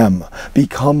them,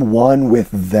 become one with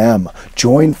them,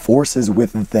 join forces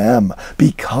with them,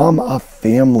 become a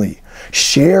family,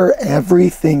 share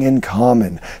everything in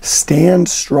common, stand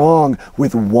strong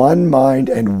with one mind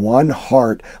and one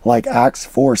heart like Acts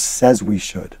 4 says we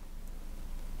should.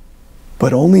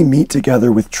 But only meet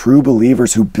together with true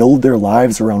believers who build their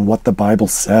lives around what the Bible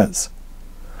says.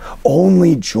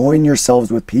 Only join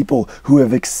yourselves with people who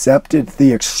have accepted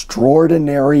the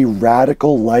extraordinary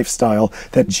radical lifestyle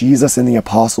that Jesus and the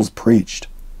apostles preached.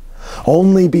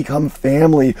 Only become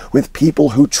family with people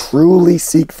who truly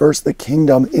seek first the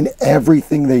kingdom in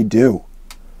everything they do.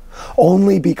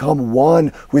 Only become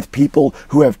one with people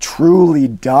who have truly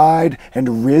died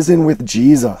and risen with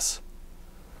Jesus.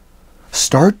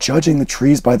 Start judging the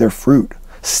trees by their fruit.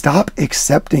 Stop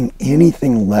accepting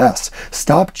anything less.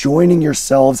 Stop joining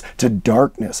yourselves to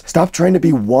darkness. Stop trying to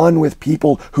be one with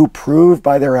people who prove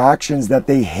by their actions that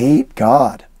they hate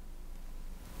God.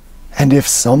 And if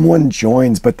someone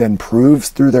joins but then proves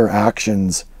through their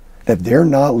actions that they're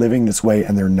not living this way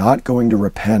and they're not going to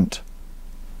repent,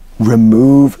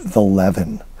 Remove the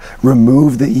leaven.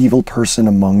 Remove the evil person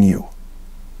among you.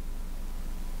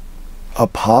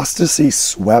 Apostasy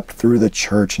swept through the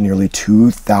church nearly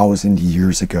 2,000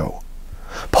 years ago.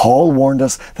 Paul warned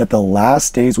us that the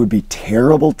last days would be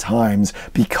terrible times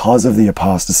because of the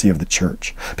apostasy of the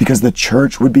church, because the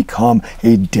church would become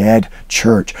a dead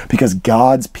church, because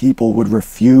God's people would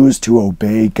refuse to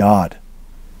obey God.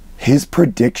 His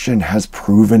prediction has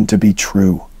proven to be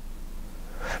true.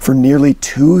 For nearly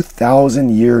 2,000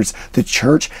 years, the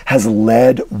church has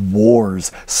led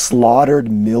wars, slaughtered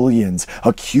millions,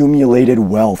 accumulated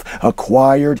wealth,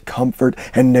 acquired comfort,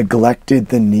 and neglected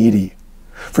the needy.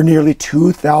 For nearly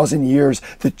 2,000 years,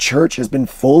 the church has been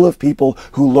full of people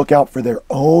who look out for their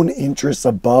own interests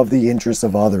above the interests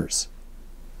of others.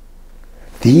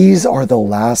 These are the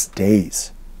last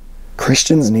days.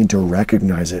 Christians need to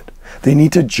recognize it. They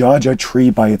need to judge a tree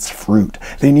by its fruit.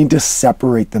 They need to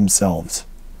separate themselves.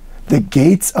 The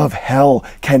gates of hell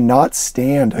cannot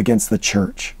stand against the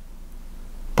church.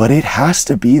 But it has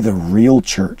to be the real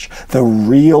church, the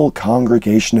real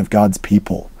congregation of God's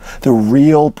people, the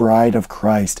real bride of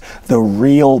Christ, the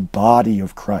real body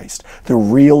of Christ, the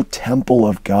real temple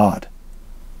of God.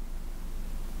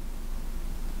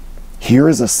 Here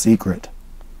is a secret.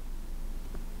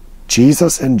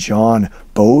 Jesus and John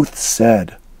both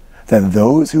said that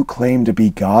those who claim to be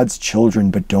God's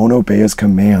children but don't obey his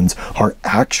commands are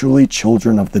actually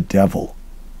children of the devil.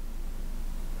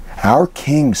 Our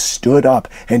King stood up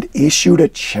and issued a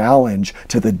challenge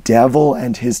to the devil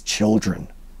and his children.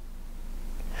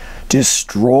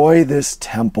 Destroy this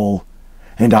temple,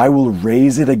 and I will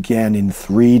raise it again in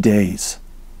 3 days.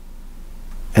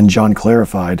 And John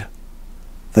clarified,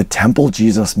 the temple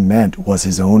Jesus meant was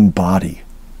his own body.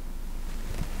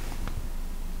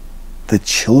 The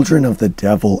children of the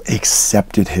devil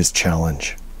accepted his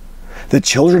challenge. The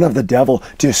children of the devil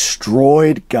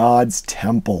destroyed God's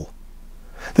temple.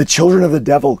 The children of the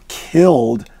devil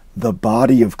killed the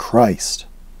body of Christ.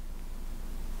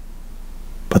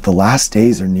 But the last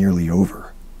days are nearly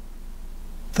over.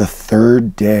 The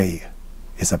third day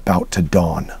is about to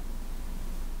dawn.